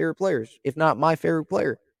one of my favorite players, if not my favorite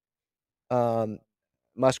player.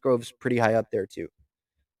 Musgrove's pretty high up there too.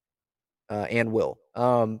 And Will.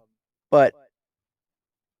 But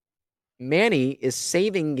Manny is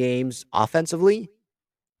saving games offensively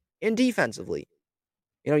and defensively.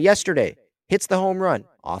 Yesterday, hits the home run.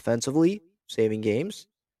 Offensively, saving games.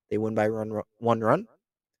 They win by 1 run.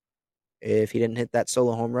 If he didn't hit that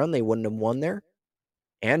solo home run, they wouldn't have won there.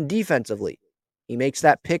 And defensively, he makes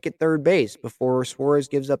that pick at third base before Suarez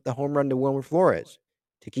gives up the home run to Wilmer Flores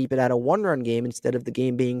to keep it at a 1-run game instead of the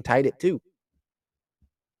game being tied at 2.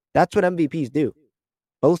 That's what MVPs do.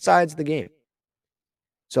 Both sides of the game.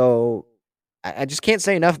 So I just can't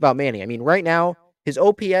say enough about Manny. I mean, right now, his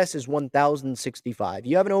OPS is 1,065.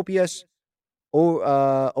 You have an OPS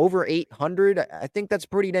over 800, I think that's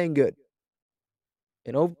pretty dang good.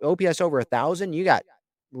 An OPS over 1,000, you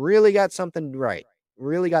really got something right.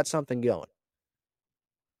 Really got something going.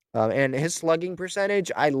 And his slugging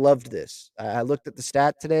percentage, I loved this. I looked at the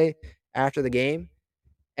stat today after the game.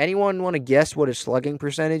 Anyone want to guess what his slugging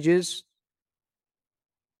percentage is?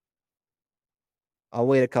 I'll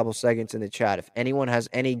wait a couple seconds in the chat. If anyone has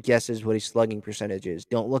any guesses what his slugging percentage is,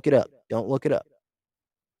 don't look it up. Don't look it up.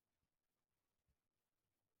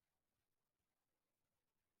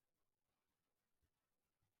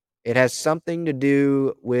 It has something to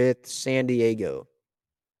do with San Diego.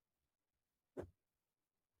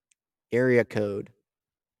 Area code.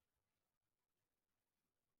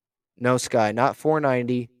 No, Sky, not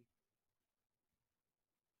 490.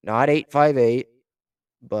 Not 858.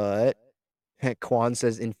 But Quan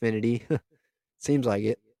says infinity. Seems like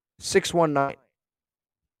it. 619.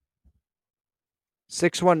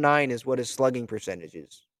 619 is what his slugging percentage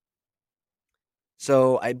is.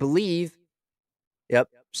 So I believe, yep,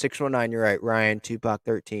 619, you're right, Ryan, Tupac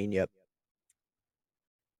 13, yep.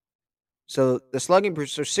 So the slugging,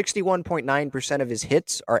 so 61.9% of his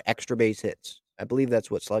hits are extra base hits. I believe that's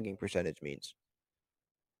what slugging percentage means.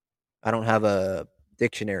 I don't have a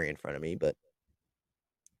dictionary in front of me, but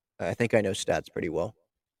I think I know stats pretty well.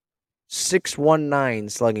 619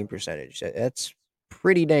 slugging percentage. That's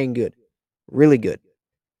pretty dang good. Really good.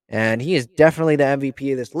 And he is definitely the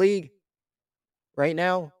MVP of this league right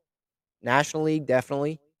now. National League,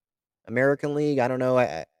 definitely. American League, I don't know.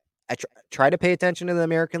 I try to pay attention to the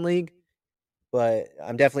American League, but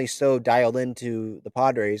I'm definitely so dialed into the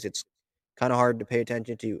Padres. It's kind of hard to pay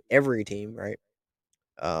attention to every team, right?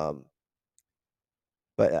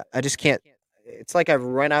 But I just can't. It's like I've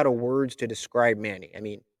run out of words to describe Manny. I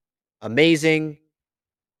mean, amazing.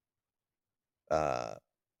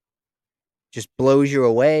 Just blows you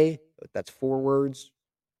away. That's 4 words.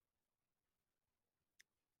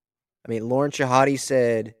 I mean, Lauren Shahadi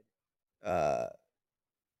said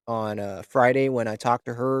on Friday when I talked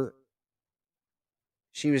to her,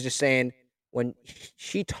 she was just saying when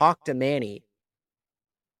she talked to Manny,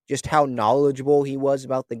 just how knowledgeable he was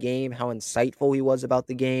about the game, how insightful he was about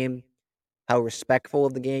the game, how respectful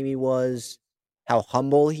of the game he was, how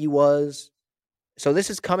humble he was. So this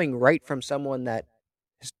is coming right from someone that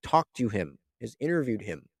has talked to him, has interviewed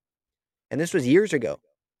him. And this was years ago.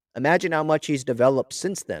 Imagine how much he's developed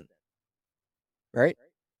since then. Right?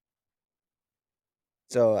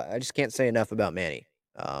 So I just can't say enough about Manny.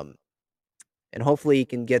 And hopefully he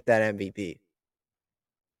can get that MVP.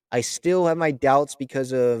 I still have my doubts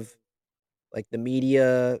because of like the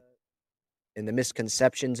media and the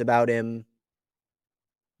misconceptions about him.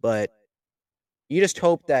 But you just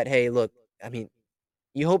hope that, hey, look, I mean,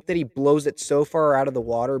 you hope that he blows it so far out of the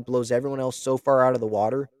water, blows everyone else so far out of the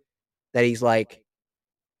water that he's like,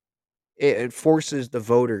 it forces the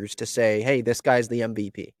voters to say, hey, this guy's the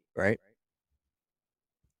MVP, right?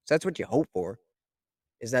 So that's what you hope for,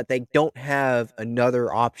 is that they don't have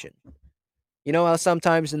another option. You know how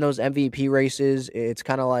sometimes in those MVP races, it's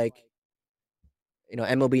kind of like,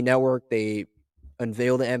 MLB Network, they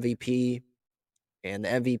unveil the MVP, and the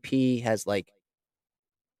MVP has like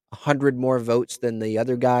 100 more votes than the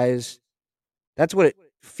other guys. That's what it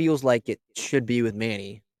feels like it should be with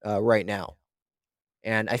Manny right now.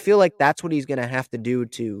 And I feel like that's what he's going to have to do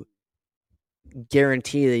to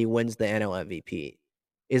guarantee that he wins the NL MVP.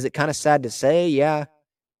 Is it kind of sad to say? Yeah.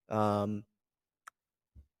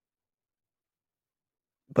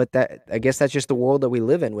 But that, I guess that's just the world that we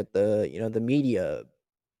live in with the media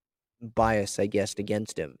bias, I guess,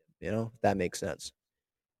 against him. If that makes sense.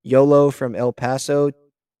 YOLO from El Paso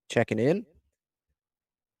checking in.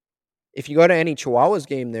 If you go to any Chihuahuas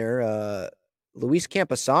game there, Luis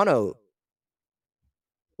Campusano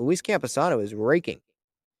is raking.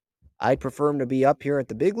 I'd prefer him to be up here at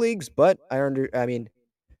the big leagues, but I understand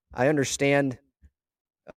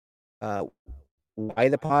why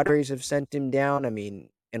the Padres have sent him down. I mean,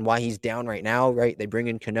 and why he's down right now, right? They bring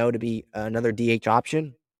in Cano to be another DH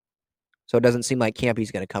option. So it doesn't seem like Campy's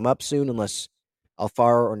going to come up soon unless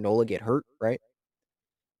Alfaro or Nola get hurt, right?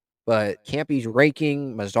 But Campy's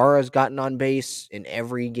raking. Mazara's gotten on base in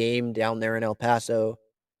every game down there in El Paso.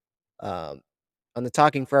 On the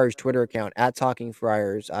Talking Friars Twitter account, at Talking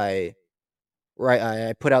Friars, I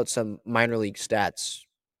put out some minor league stats.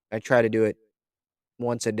 I try to do it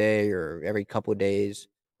once a day or every couple of days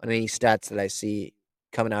on any stats that I see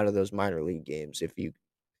coming out of those minor league games. If you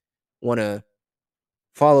want to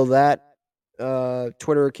follow that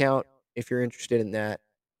Twitter account, if you're interested in that.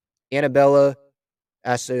 Annabella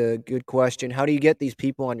asked a good question. How do you get these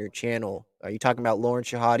people on your channel? Are you talking about Lauren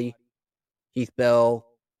Shahadi, Keith Bell,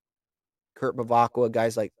 Kurt Bavacqua,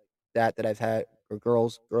 guys like that I've had, or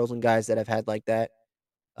girls and guys that I've had like that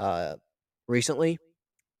recently?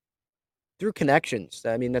 Through connections.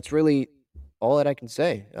 I mean, that's really all that I can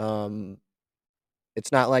say.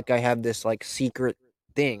 It's not like I have this like secret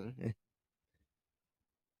thing.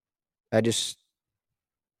 I just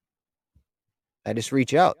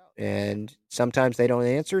reach out, and sometimes they don't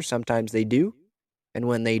answer, sometimes they do. And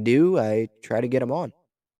when they do, I try to get them on.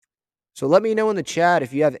 So let me know in the chat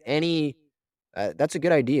if you have any, that's a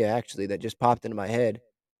good idea actually that just popped into my head.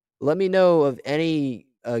 Let me know of any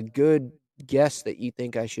good guests that you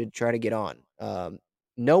think I should try to get on.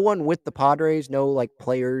 No one with the Padres, no like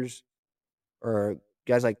players or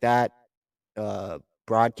guys like that,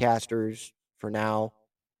 broadcasters for now,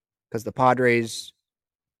 because the Padres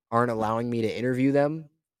aren't allowing me to interview them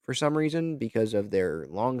for some reason because of their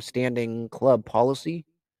long-standing club policy,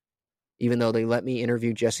 even though they let me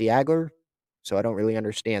interview Jesse Agler. So I don't really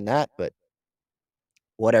understand that, but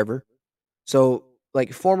whatever. So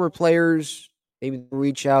like former players, maybe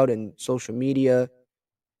reach out in social media,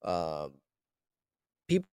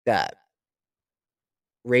 people that.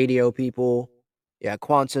 radio people. Yeah,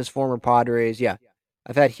 Quan says former Padres. Yeah,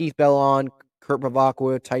 I've had Heath Bell on, Kurt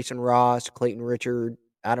Bavacqua, Tyson Ross, Clayton Richard,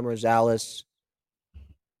 Adam Rosales.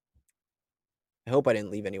 I hope I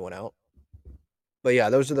didn't leave anyone out. But yeah,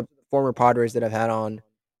 those are the former Padres that I've had on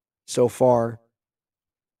so far.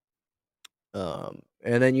 And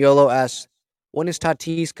then Yolo asks, when is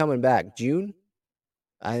Tatis coming back? June?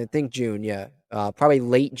 I think June, yeah. Probably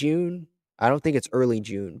late June. I don't think it's early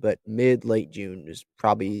June, but late June is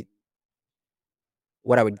probably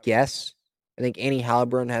what I would guess. I think Annie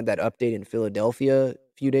Halliburton had that update in Philadelphia a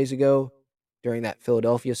few days ago during that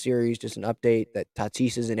Philadelphia series. Just an update that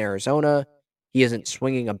Tatis is in Arizona. He isn't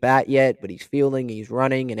swinging a bat yet, but he's fielding, he's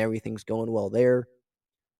running, and everything's going well there.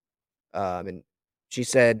 And she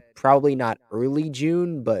said probably not early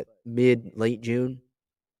June, but late June.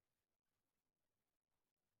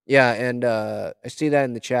 Yeah, and I see that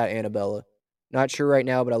in the chat, Annabella. Not sure right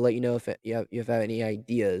now, but I'll let you know if you have any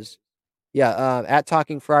ideas. Yeah, at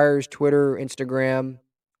Talking Friars, Twitter, Instagram.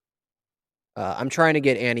 I'm trying to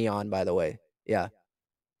get Annie on, by the way. Yeah.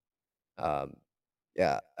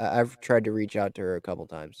 Yeah, I've tried to reach out to her a couple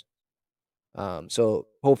times. So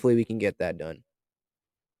hopefully we can get that done.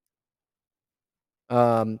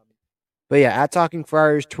 But yeah, at Talking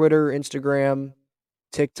Friars, Twitter, Instagram,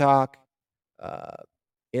 TikTok,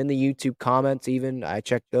 in the YouTube comments even. I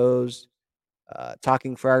check those.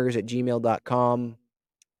 TalkingFriars@gmail.com.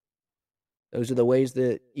 Those are the ways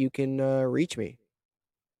that you can reach me.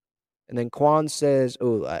 And then Quan says,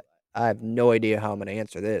 I have no idea how I'm going to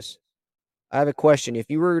answer this. I have a question. If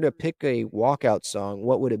you were to pick a walkout song,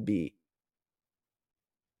 what would it be?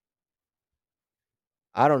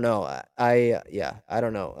 I don't know. I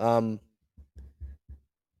don't know.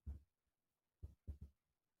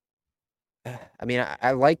 I mean,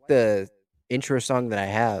 I like the intro song that I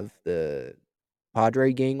have, the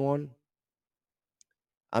Padre Gang one.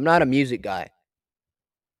 I'm not a music guy.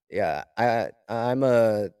 Yeah, I'm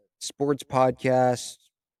a sports podcast,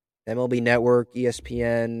 MLB Network,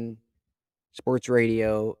 ESPN, sports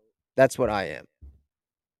radio. That's what I am.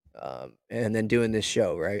 And then doing this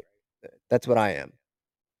show, right? That's what I am.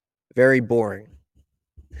 Very boring.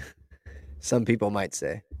 Some people might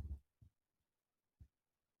say.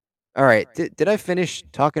 All right, did I finish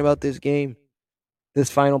talking about this game? This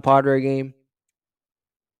final Padre game?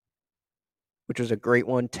 Which was a great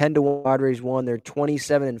one. 10-1 Padres won. They're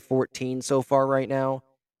 27-14 so far right now.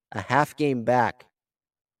 A half game back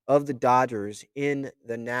of the Dodgers in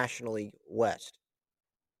the National League West.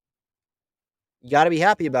 You got to be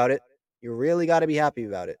happy about it. You really got to be happy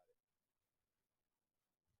about it.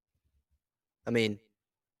 I mean,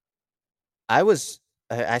 I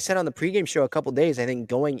said on the pregame show a couple days, I think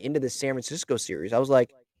going into the San Francisco series, I was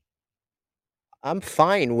like, I'm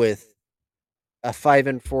fine with a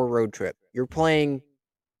 5-4 road trip. You're playing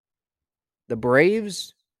the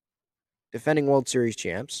Braves, defending World Series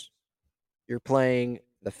champs. You're playing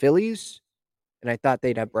the Phillies, and I thought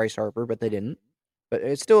they'd have Bryce Harper, but they didn't. But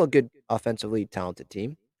it's still a good offensively talented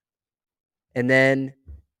team. And then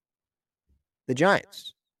the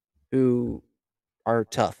Giants, who are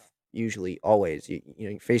tough, usually, always.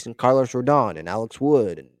 You're facing Carlos Rodon and Alex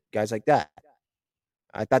Wood and guys like that.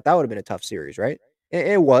 I thought that would have been a tough series, right?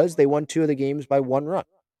 It was. They won 2 of the games by 1 run.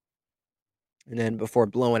 And then before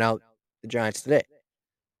blowing out the Giants today.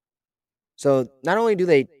 So not only do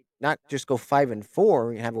they not just go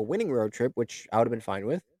 5-4 and have a winning road trip, which I would have been fine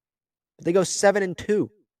with, but they go 7-2.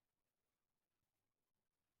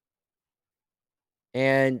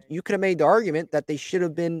 And you could have made the argument that they should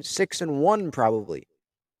have been 6-1 probably,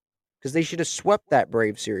 because they should have swept that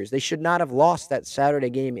Braves series. They should not have lost that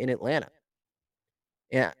Saturday game in Atlanta.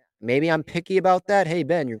 Yeah, maybe I'm picky about that. Hey,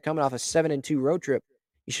 Ben, you're coming off a 7-2 road trip.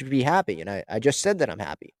 You should be happy. And I just said that I'm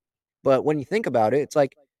happy. But when you think about it, it's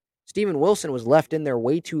like Steven Wilson was left in there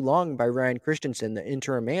way too long by Ryan Christensen, the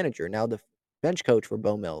interim manager, now the bench coach for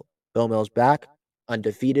Bo Mill. Bo Mill's back,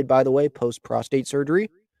 undefeated, by the way, post-prostate surgery.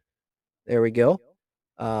 There we go.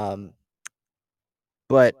 But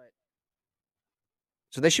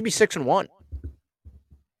so they should be 6-1.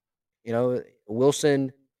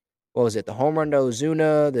 Wilson, what was it? The home run to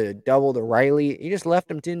Ozuna, the double to Riley. He just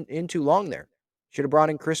left him in too long there. Should have brought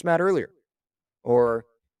in Chris Matt earlier, or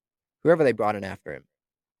whoever they brought in after him.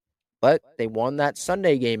 But they won that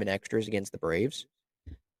Sunday game in extras against the Braves.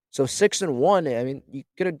 So 6-1, I mean, you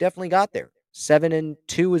could have definitely got there.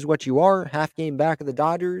 7-2 is what you are, half game back of the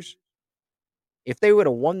Dodgers. If they would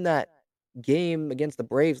have won that game against the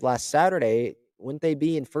Braves last Saturday, wouldn't they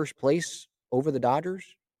be in first place over the Dodgers?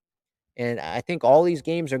 And I think all these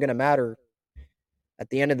games are going to matter at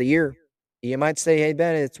the end of the year. You might say, hey,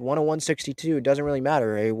 Ben, it's 101-62. It doesn't really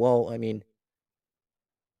matter. Hey, well, I mean,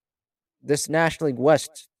 this National League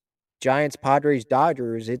West, Giants, Padres,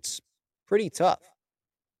 Dodgers, it's pretty tough.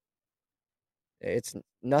 It's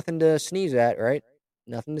nothing to sneeze at, right?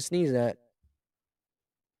 Nothing to sneeze at.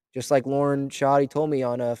 Just like Lauren Shotty told me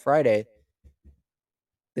on Friday,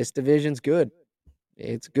 this division's good.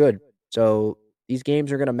 It's good. So these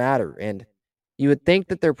games are going to matter. And you would think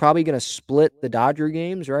that they're probably going to split the Dodger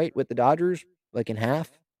games, right? With the Dodgers, like in half.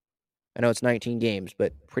 I know it's 19 games,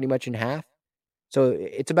 but pretty much in half. So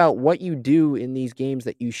it's about what you do in these games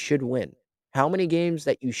that you should win. How many games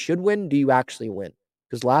that you should win do you actually win?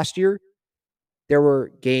 Because last year, there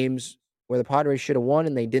were games where the Padres should have won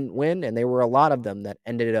and they didn't win, and there were a lot of them that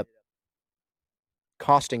ended up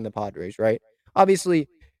costing the Padres, right? Obviously,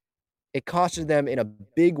 it costed them in a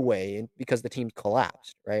big way because the team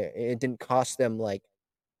collapsed, right? It didn't cost them like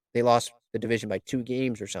they lost the division by 2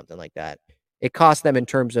 games or something like that. It cost them in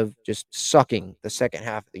terms of just sucking the second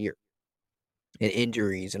half of the year and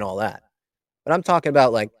injuries and all that. But I'm talking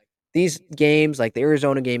about like these games, like the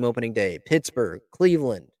Arizona game opening day, Pittsburgh,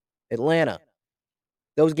 Cleveland, Atlanta,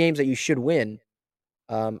 those games that you should win.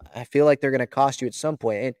 I feel like they're going to cost you at some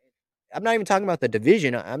point. And I'm not even talking about the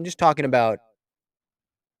division. I'm just talking about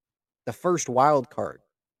the first wild card,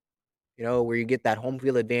 where you get that home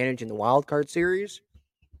field advantage in the wild card series.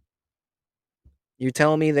 You're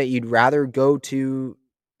telling me that you'd rather go to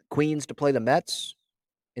Queens to play the Mets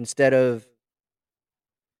instead of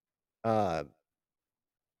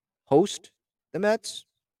host the Mets?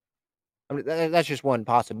 I mean, that's just one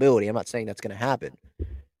possibility. I'm not saying that's going to happen.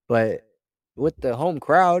 But with the home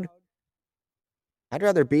crowd, I'd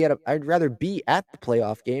rather be at the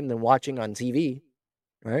playoff game than watching on TV,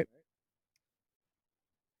 right?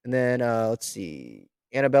 And then let's see.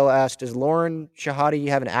 Annabella asked, "Does Lauren Shahadi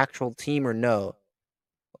have an actual team or no?"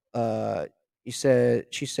 She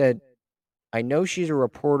said, "I know she's a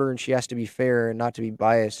reporter and she has to be fair and not to be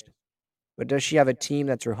biased, but does she have a team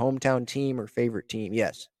that's her hometown team or favorite team?"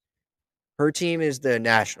 Yes, her team is the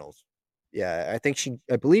Nationals. Yeah,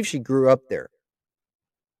 I believe she grew up there.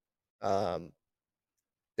 There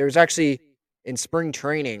was actually in spring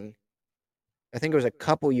training, I think it was a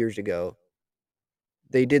couple years ago,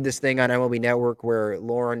 they did this thing on MLB Network where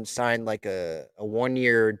Lauren signed like a 1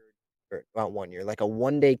 year, or not 1 year, like a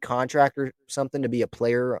 1-day contract or something to be a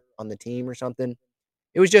player on the team or something.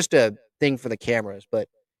 It was just a thing for the cameras, but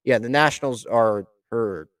yeah, the Nationals are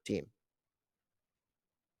her team.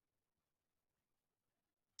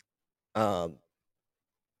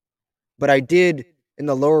 But I did in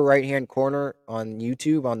the lower right hand corner on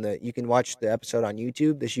YouTube you can watch the episode on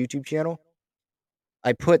YouTube, this YouTube channel.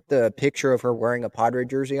 I put the picture of her wearing a Padre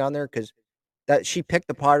jersey on there because that she picked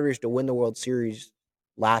the Padres to win the World Series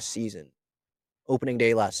last season, opening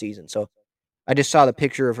day last season. So I just saw the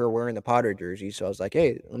picture of her wearing the Padre jersey, so I was like,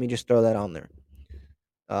 hey, let me just throw that on there.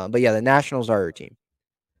 But yeah, the Nationals are her team.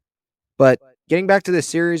 But getting back to this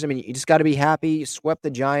series, I mean, you just got to be happy. You swept the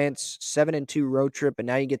Giants, 7-2 road trip, and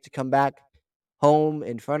now you get to come back home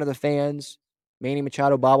in front of the fans. Manny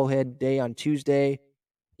Machado bobblehead day on Tuesday.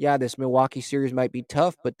 Yeah, this Milwaukee series might be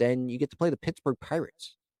tough, but then you get to play the Pittsburgh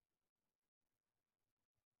Pirates.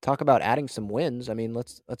 Talk about adding some wins. I mean,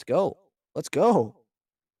 let's go. Let's go.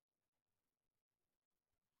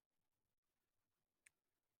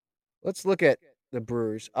 Let's look at the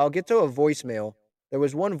Brewers. I'll get to a voicemail. There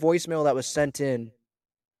was one voicemail that was sent in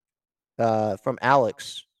from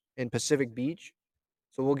Alex in Pacific Beach.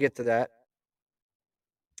 So we'll get to that.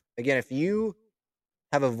 Again, if you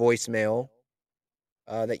have a voicemail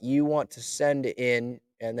that you want to send in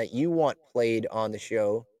and that you want played on the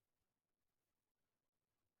show,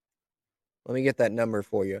 let me get that number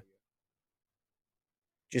for you.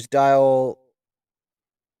 Just dial.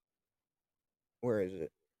 Where is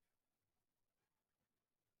it?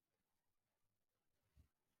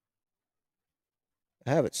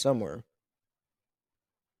 I have it somewhere.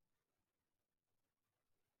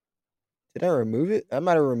 Did I remove it? I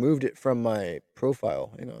might have removed it from my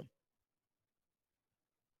profile. Hang on.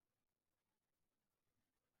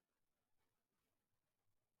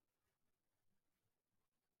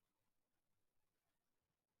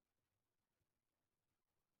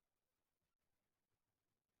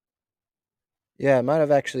 Yeah, I might have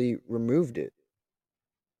actually removed it.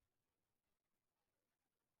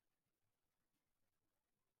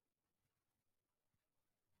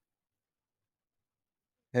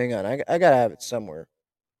 Hang on. I gotta have it somewhere.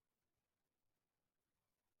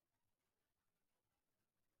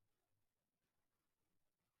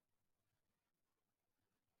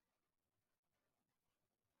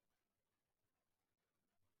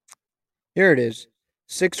 Here it is.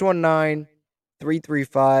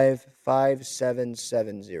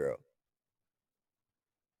 619-335-5770.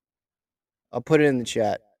 I'll put it in the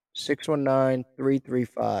chat.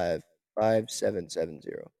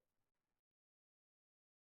 619-335-5770.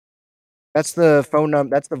 That's the phone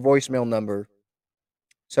number. That's the voicemail number.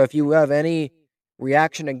 So if you have any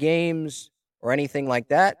reaction to games or anything like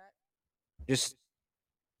that, just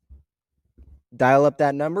dial up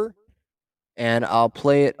that number and I'll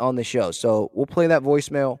play it on the show. So we'll play that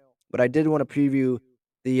voicemail, but I did want to preview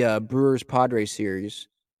the Brewers Padres series.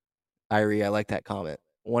 Irie, I like that comment.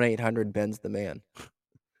 1-800-Ben's the man.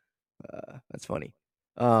 That's funny.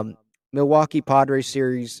 Milwaukee Padres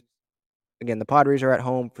series. Again, the Padres are at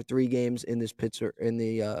home for 3 games in this Pittsburgh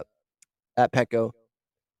at Petco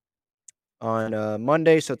on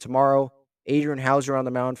Monday. So tomorrow, Adrian Hauser on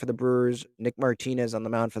the mound for the Brewers, Nick Martinez on the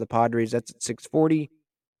mound for the Padres. That's at 6:40.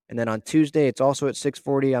 And then on Tuesday, it's also at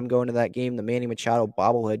 6:40. I'm going to that game, the Manny Machado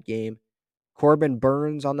bobblehead game. Corbin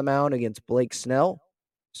Burns on the mound against Blake Snell.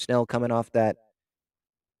 Snell coming off that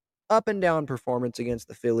up and down performance against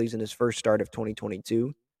the Phillies in his first start of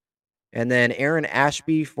 2022. And then Aaron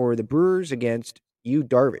Ashby for the Brewers against Yu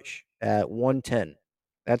Darvish at 1:10.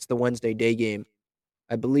 That's the Wednesday day game.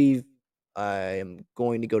 I believe I am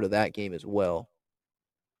going to go to that game as well.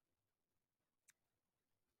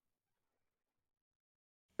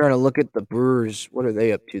 Trying to look at the Brewers. What are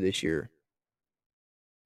they up to this year?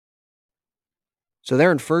 So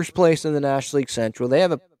they're in first place in the National League Central. They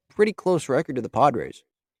have a pretty close record to the Padres.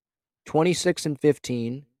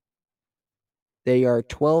 26-15. They are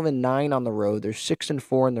 12-9 on the road. They're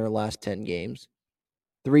 6-4 in their last 10 games.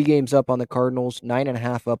 3 games up on the Cardinals,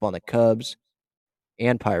 9.5 up on the Cubs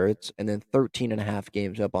and Pirates, and then 13.5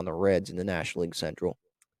 games up on the Reds in the National League Central.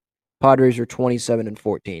 Padres are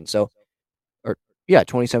 27-14.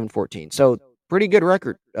 27-14. So pretty good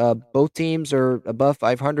record. Both teams are above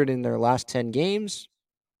 500 in their last 10 games.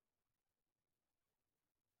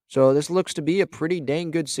 So this looks to be a pretty dang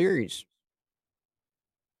good series.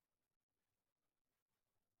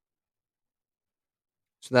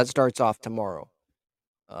 So that starts off tomorrow.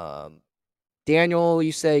 Daniel,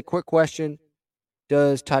 you say, quick question.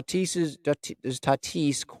 Does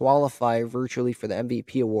Tatis qualify virtually for the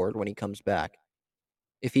MVP award when he comes back?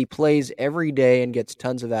 If he plays every day and gets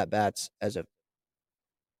tons of at-bats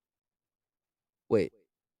Wait,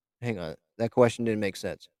 hang on. That question didn't make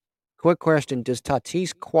sense. Quick question. Does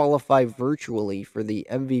Tatis qualify virtually for the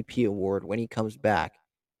MVP award when he comes back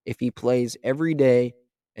if he plays every day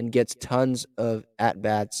and gets tons of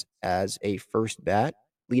at-bats as a first bat?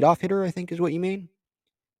 Leadoff hitter, I think is what you mean?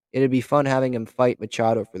 It'd be fun having him fight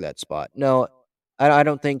Machado for that spot. No, I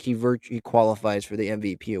don't think he qualifies for the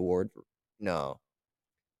MVP award. No.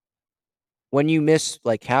 When you miss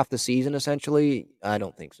like half the season, essentially, I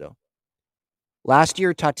don't think so. Last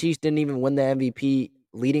year, Tatis didn't even win the MVP,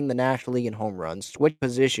 leading the National League in home runs, switched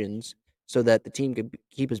positions so that the team could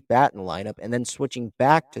keep his bat in the lineup, and then switching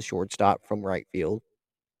back to shortstop from right field.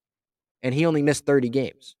 And he only missed 30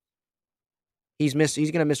 games. He's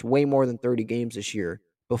going to miss way more than 30 games this year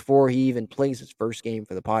before he even plays his first game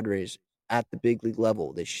for the Padres at the big league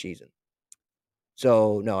level this season.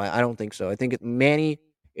 So, no, I don't think so. I think Manny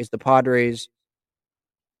is the Padres'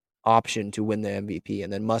 option to win the MVP,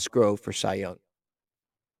 and then Musgrove for Cy Young.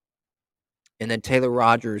 And then Taylor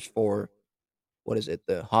Rogers for,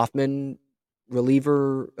 the Hoffman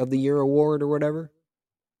Reliever of the Year award or whatever.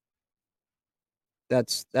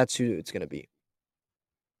 That's who it's going to be.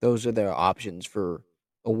 Those are their options for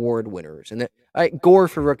award winners. And then Gore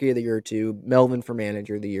for Rookie of the Year too. Melvin for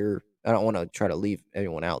Manager of the Year. I don't want to try to leave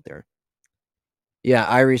anyone out there. Yeah,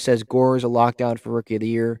 Irie says Gore is a lockdown for Rookie of the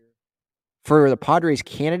Year. For the Padres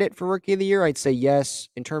candidate for Rookie of the Year, I'd say yes.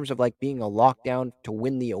 In terms of like being a lockdown to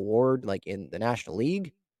win the award, like in the National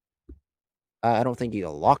League, I don't think he's a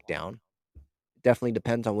lockdown. It definitely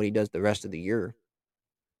depends on what he does the rest of the year.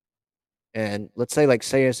 And let's say like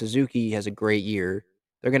Seiya Suzuki has a great year.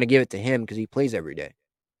 They're going to give it to him because he plays every day.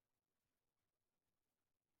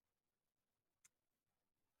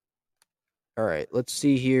 All right, let's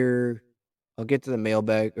see here. I'll get to the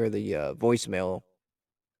mailbag or the voicemail.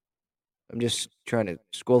 I'm just trying to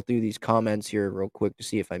scroll through these comments here real quick to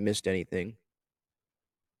see if I missed anything.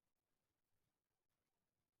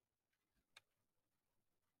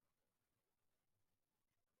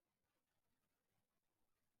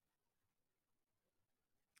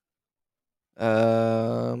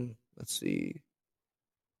 Let's see.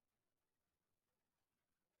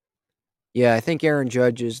 Yeah, I think Aaron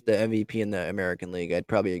Judge is the MVP in the American League. I'd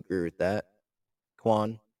probably agree with that.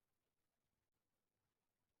 Quan.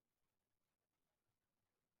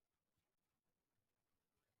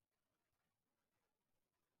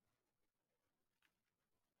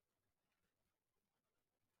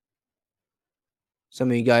 some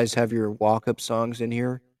of you guys have your walk-up songs in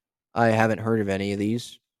here. I haven't heard of any of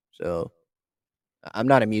these, so I'm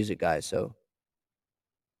not a music guy, so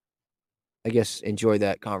I guess enjoy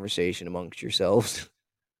that conversation amongst yourselves.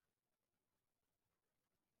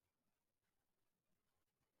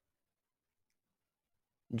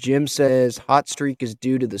 Jim says hot streak is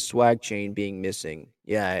due to the swag chain being missing.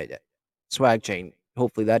 Yeah, swag chain.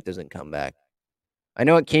 Hopefully that doesn't come back. I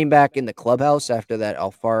know it came back in the clubhouse after that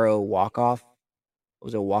Alfaro walk-off. It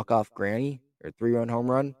was a walk-off granny or 3-run home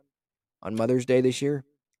run on Mother's Day this year.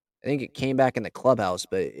 I think it came back in the clubhouse,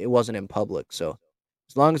 but it wasn't in public. So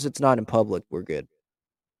as long as it's not in public, we're good.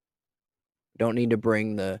 Don't need to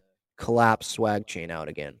bring the collapsed swag chain out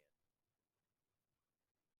again.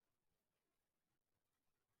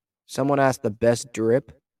 Someone asked the best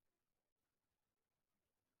drip.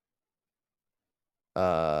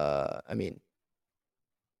 I mean,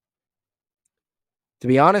 to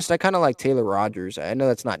be honest, I kind of like Taylor Rogers. I know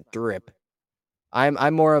that's not drip.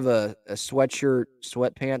 I'm more of a sweatshirt,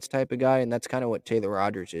 sweatpants type of guy, and that's kind of what Taylor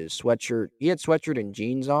Rogers is. Sweatshirt. He had sweatshirt and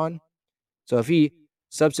jeans on. So if he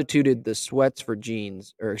substituted the sweats for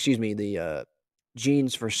jeans, or excuse me, the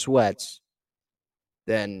jeans for sweats,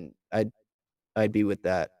 then I'd be with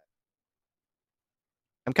that.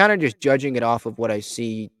 I'm kind of just judging it off of what I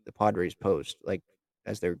see the Padres post, like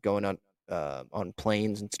as they're going on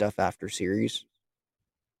planes and stuff after series.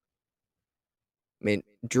 I mean,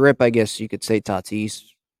 drip, I guess you could say Tatis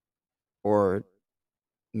or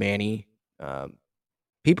Manny.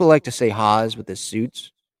 People like to say Haas with his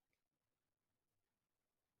suits.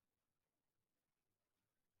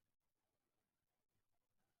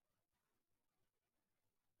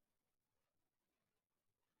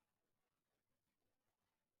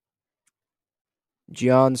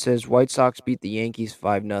 Gian says White Sox beat the Yankees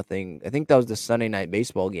 5-0. I think that was the Sunday night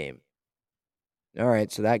baseball game. All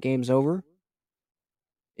right, so that game's over.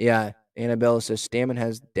 Yeah, Annabella says Stammen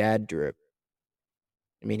has dad drip.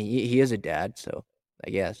 I mean, he is a dad, so I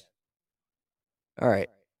guess. All right,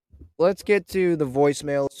 let's get to the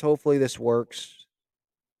voicemails. Hopefully this works,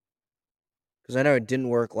 because I know it didn't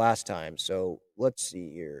work last time. So let's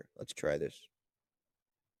see here. Let's try this.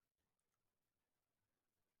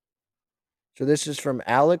 So this is from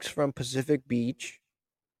Alex from Pacific Beach.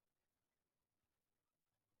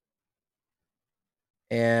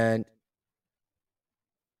 And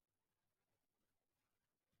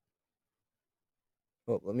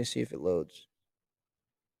let me see if it loads.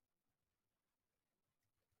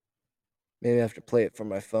 Maybe I have to play it from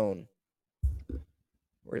my phone.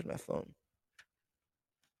 Where's my phone?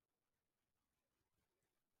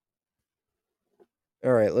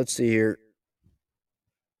 All right, let's see here.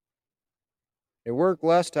 It worked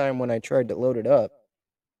last time when I tried to load it up.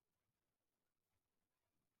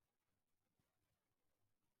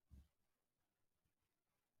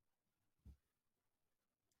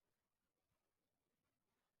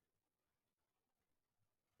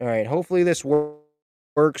 All right, hopefully this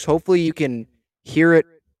works. Hopefully you can hear it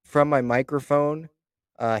from my microphone.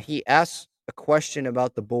 He asked a question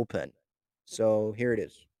about the bullpen. So here it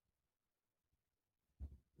is.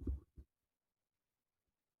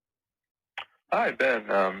 Hi, Ben.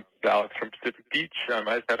 Alex from Pacific Beach. I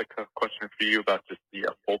just had a question for you about just the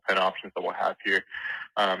bullpen options that we'll have here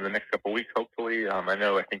the next couple of weeks, hopefully.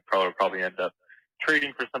 I think probably end up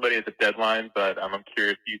trading for somebody at the deadline, but I'm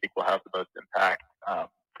curious, do you think we'll have the most impact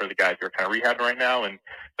for the guys who are kind of rehabbing right now and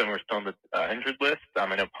some are still on the injured list?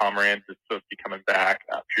 I know Pomeranz is supposed to be coming back,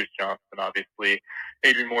 Pierce Johnson, obviously,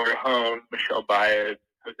 Adrian Morejon, Michelle Baez,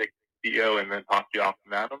 Jose Castillo, and then possibly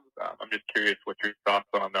Austin Adams. I'm just curious what your thoughts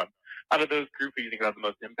on out of those groups, who you think will have the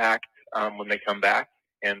most impact when they come back?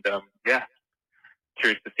 And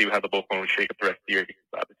curious to see how the bullpen will shake up the rest of the year. It's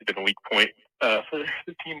obviously been a weak point for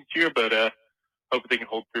the team this year, but hope they can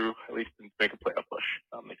hold through at least and make a playoff push.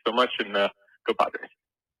 Thanks so much, and go Padres.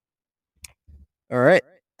 All right.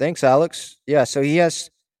 Thanks, Alex. Yeah, so he has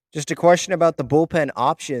just a question about the bullpen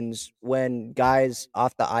options when guys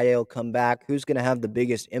off the IL come back. Who's going to have the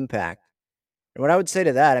biggest impact? And what I would say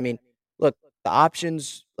to that, I mean, look, the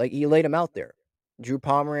options, like he laid them out there. Drew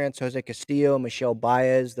Pomeranz, Jose Castillo, Michelle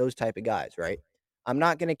Baez, those type of guys, right? I'm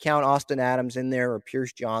not going to count Austin Adams in there or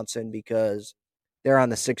Pierce Johnson because they're on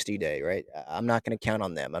the 60-day, right? I'm not going to count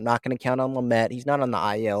on them. I'm not going to count on Lamet. He's not on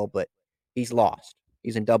the IL, but he's lost.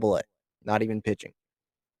 He's in Double-A, not even pitching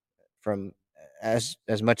from as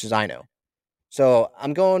much as I know. So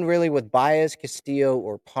I'm going really with Baez, Castillo,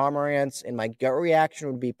 or Pomeranz, and my gut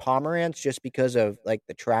reaction would be Pomeranz just because of like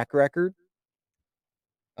the track record.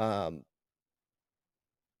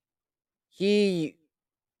 He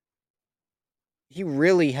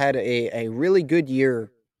really had a really good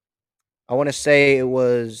year I want to say it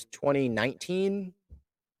was 2019.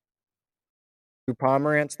 Drew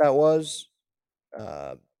Pomerantz, that was.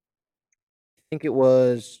 I think it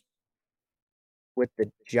was with the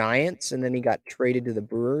Giants, and then he got traded to the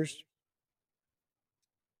Brewers.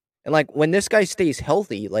 And, like, when this guy stays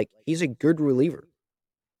healthy, like, he's a good reliever.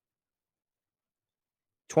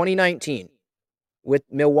 2019, with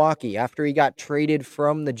Milwaukee, after he got traded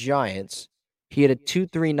from the Giants, he had a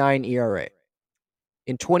 2.39 ERA.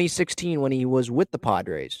 In 2016, when he was with the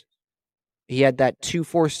Padres, he had that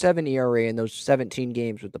 2.47 ERA in those 17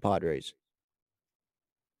 games with the Padres.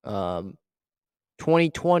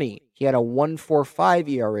 2020, he had a 1.45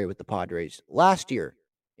 ERA with the Padres. Last year,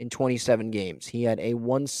 in 27 games, he had a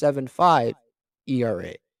 1.75 ERA.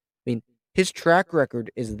 I mean, his track record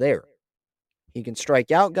is there. He can strike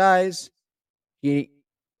out guys.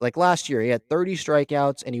 Like last year, he had 30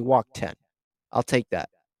 strikeouts and he walked 10. I'll take that.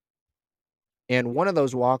 And one of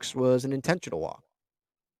those walks was an intentional walk.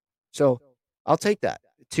 So I'll take that.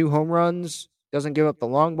 2 home runs, doesn't give up the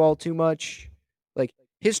long ball too much. Like,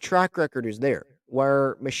 his track record is there.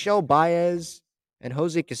 Where Michel Baez and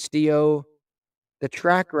Jose Castillo, the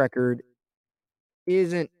track record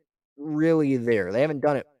isn't really there. They haven't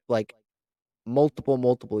done it like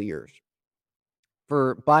multiple years.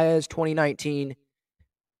 For Baez, 2019,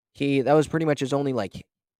 that was pretty much his only, like,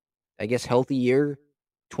 I guess, healthy year.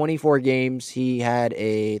 24 games, he had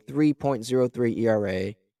a 3.03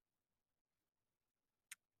 ERA,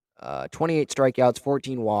 28 strikeouts,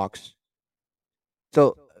 14 walks.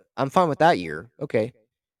 So I'm fine with that year. Okay.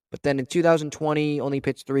 But then in 2020, only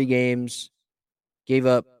pitched 3 games, gave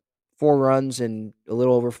up 4 runs in a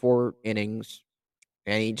little over 4 innings,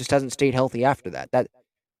 and he just hasn't stayed healthy after that.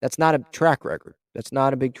 That's not a track record. That's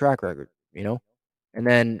not a big track record, you know? And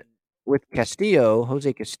then with Castillo,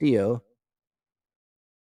 Jose Castillo,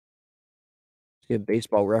 see if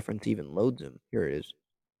Baseball Reference even loads him. Here it is.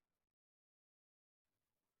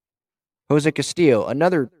 Jose Castillo,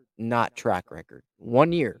 another not track record.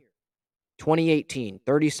 1 year, 2018,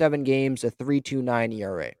 37 games, a 3.29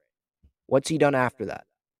 ERA. What's he done after that?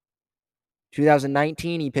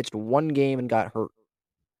 2019, he pitched 1 game and got hurt.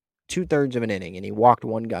 2/3 of an inning, and he walked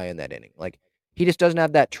 1 guy in that inning. Like, he just doesn't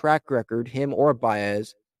have that track record, him or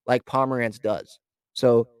Baez, like Pomerantz does.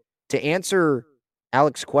 So, to answer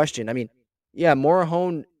Alex's question, I mean, yeah,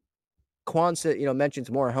 Morejon, Quan said, mentions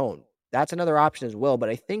Morejon. That's another option as well, but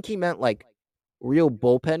I think he meant, like, real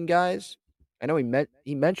bullpen guys. I know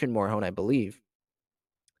he mentioned Morejon, I believe.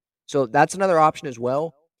 So, that's another option as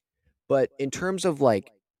well. But in terms of,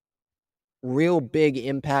 like, real big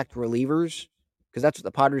impact relievers, because that's what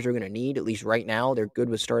the Padres are going to need, at least right now. They're good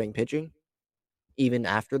with starting pitching, even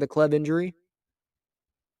after the Clev injury.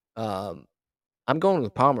 I'm going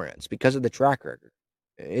with Pomerantz because of the track record.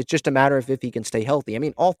 It's just a matter of if he can stay healthy. I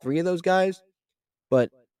mean, all 3 of those guys,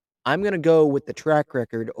 but I'm going to go with the track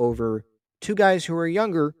record over 2 guys who are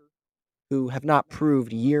younger who have not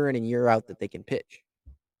proved year in and year out that they can pitch,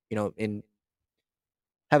 and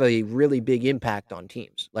have a really big impact on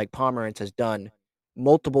teams, like Pomerantz has done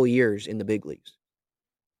multiple years in the big leagues.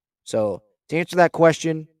 So, to answer that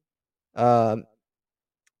question, Alex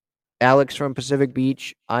from Pacific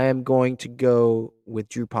Beach, I am going to go with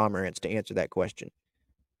Drew Pomerantz to answer that question.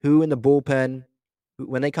 Who in the bullpen,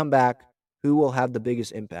 when they come back, who will have the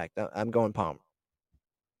biggest impact? I'm going Palmer.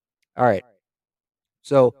 All right.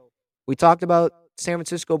 So, we talked about San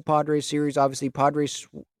Francisco Padres series. Obviously, Padres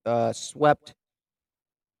swept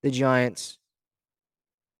the Giants.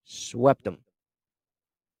 Swept them.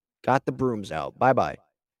 Got the brooms out. Bye-bye.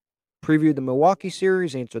 Preview the Milwaukee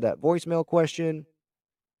series. Answer that voicemail question.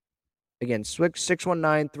 Again,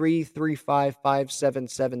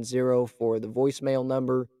 619-335-5770 for the voicemail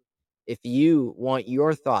number if you want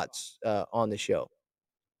your thoughts on the show.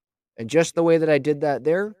 And just the way that I did that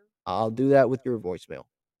there, I'll do that with your voicemail.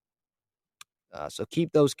 So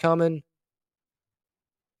keep those coming.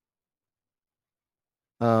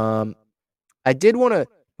 I did want to,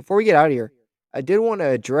 before we get out of here, I did want to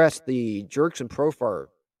address the Jerks and Profar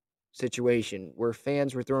situation where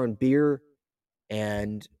fans were throwing beer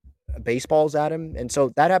and baseballs at him. And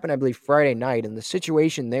so that happened, I believe, Friday night. And the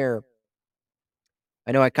situation there,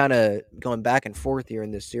 I know I kind of going back and forth here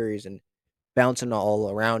in this series and bouncing all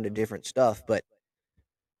around to different stuff. But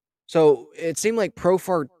so it seemed like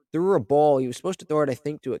Profar threw a ball. He was supposed to throw it, I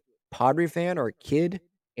think, to a Padre fan or a kid,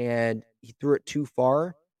 and he threw it too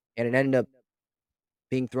far, and it ended up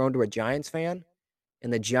being thrown to a Giants fan.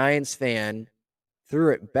 And the Giants fan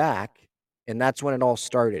threw it back, and that's when it all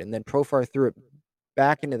started. And then Profar threw it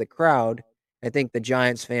back into the crowd. I think the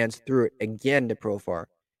Giants fans threw it again to Profar.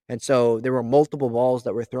 And so there were multiple balls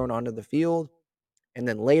that were thrown onto the field. and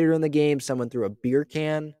then later in the game, someone threw a beer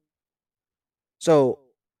can. So,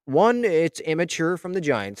 one, it's immature from the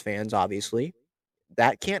Giants fans, obviously.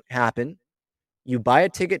 That can't happen. You buy a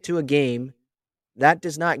ticket to a game, that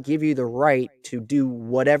does not give you the right to do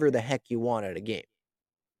whatever the heck you want at a game.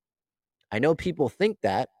 I know people think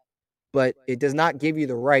that, but it does not give you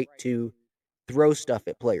the right to throw stuff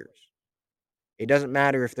at players. It doesn't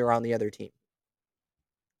matter if they're on the other team.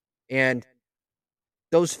 And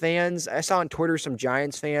those fans, I saw on Twitter some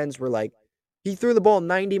Giants fans were like, he threw the ball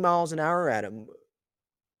 90 miles an hour at him.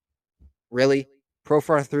 Really?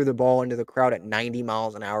 Profar threw the ball into the crowd at 90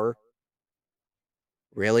 miles an hour?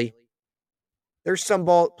 Really? There's some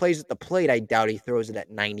ball plays at the plate, I doubt he throws it at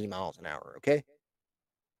 90 miles an hour, okay?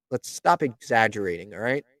 Let's stop exaggerating, all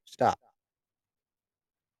right? Stop.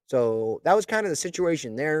 So that was kind of the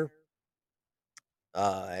situation there.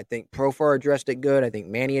 I think Profar addressed it good. I think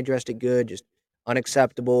Manny addressed it good. Just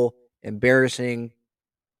unacceptable, embarrassing.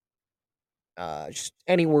 Just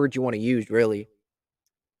any word you want to use, really.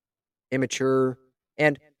 Immature.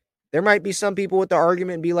 And there might be some people with the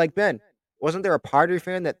argument and be like, Ben, wasn't there a Padre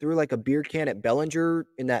fan that threw like a beer can at Bellinger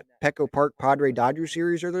in that Petco Park Padre Dodger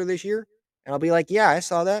series earlier this year? And I'll be like, yeah, I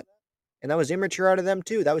saw that. And that was immature out of them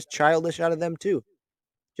too. That was childish out of them too.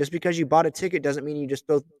 Just because you bought a ticket doesn't mean you just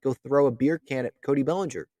go throw a beer can at Cody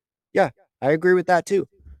Bellinger. Yeah, I agree with that too.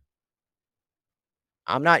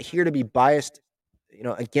 I'm not here to be biased,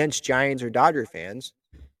 against Giants or Dodger fans.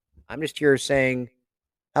 I'm just here saying,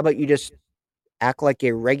 how about you just act like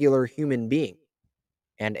a regular human being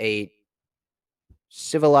and a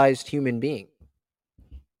civilized human being?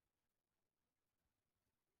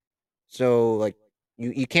 So, like,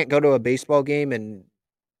 you can't go to a baseball game and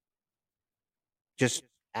just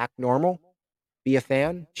act normal, be a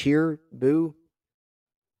fan, cheer, boo,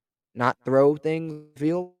 not throw things in the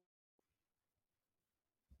field?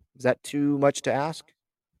 Is that too much to ask?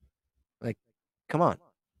 Like, come on.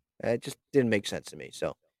 It just didn't make sense to me.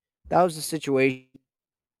 So that was the situation.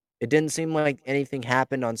 It didn't seem like anything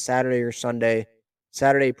happened on Saturday or Sunday.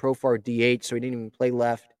 Saturday, Profar DH, so he didn't even play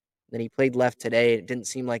left. Then he played left today. It didn't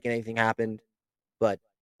seem like anything happened, but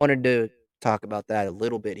wanted to talk about that a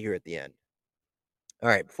little bit here at the end. All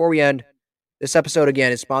right, before we end, this episode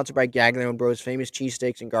again is sponsored by Gaglione Bros, famous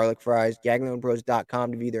cheesesteaks and garlic fries.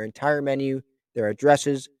 GaglioneBros.com to view their entire menu, their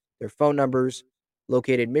addresses, their phone numbers.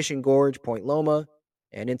 Located Mission Gorge, Point Loma,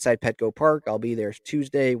 and inside Petco Park. I'll be there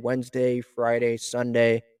Tuesday, Wednesday, Friday,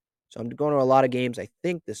 Sunday. So I'm going to a lot of games, I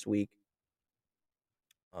think, this week.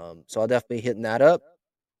 So I'll definitely be hitting that up.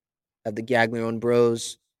 Have the Gaglione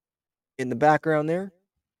Bros in the background there.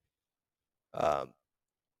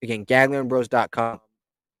 Again, GaglioneBros.com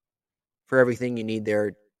for everything you need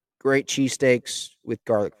there. Great cheesesteaks with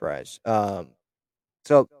garlic fries.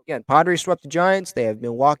 So, again, Padres swept the Giants. They have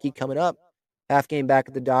Milwaukee coming up. Half game back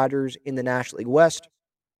at the Dodgers in the National League West.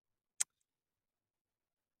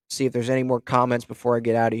 See if there's any more comments before I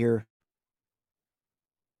get out of here.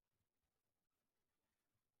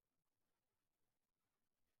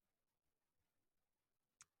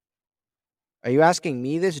 Are you asking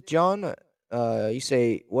me this, John? You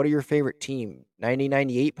say, what are your favorite team?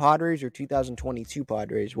 1998 Padres or 2022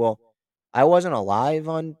 Padres? Well, I wasn't alive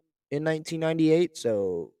in 1998,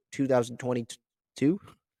 so 2022.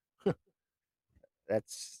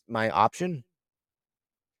 That's my option.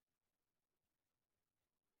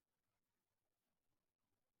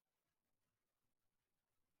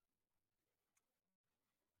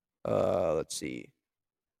 Let's see.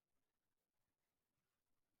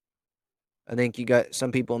 I think you got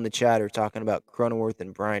some people in the chat are talking about Cronenworth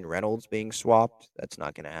and Brian Reynolds being swapped. That's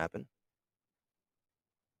not going to happen.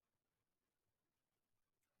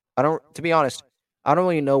 To be honest, I don't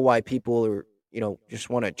really know why people are, just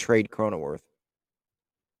want to trade Cronenworth.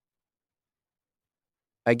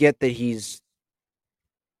 I get that he's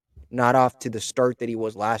not off to the start that he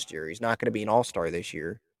was last year. He's not going to be an all-star this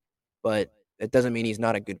year, but that doesn't mean he's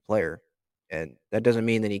not a good player. And that doesn't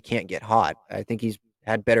mean that he can't get hot. I think he's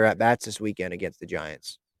had better at-bats this weekend against the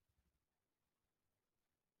Giants.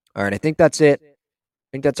 All right, I think that's it.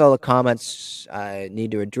 I think that's all the comments I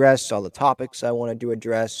need to address, all the topics I wanted to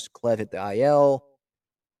address. Clev hit the IL.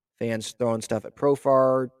 Fans throwing stuff at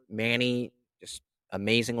Profar. Manny just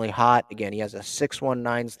amazingly hot. Again, he has a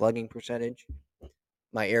 619 slugging percentage.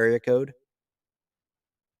 My area code.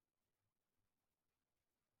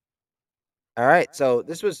 All right, so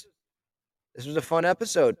this was a fun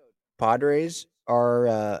episode. Padres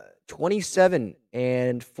are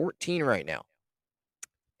 27-14 right now.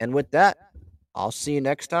 And with that, I'll see you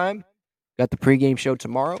next time. Got the pregame show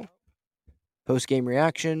tomorrow. Post-game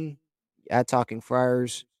reaction at Talking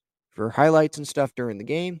Friars for highlights and stuff during the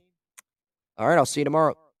game. All right, I'll see you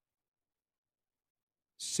tomorrow.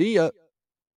 See ya.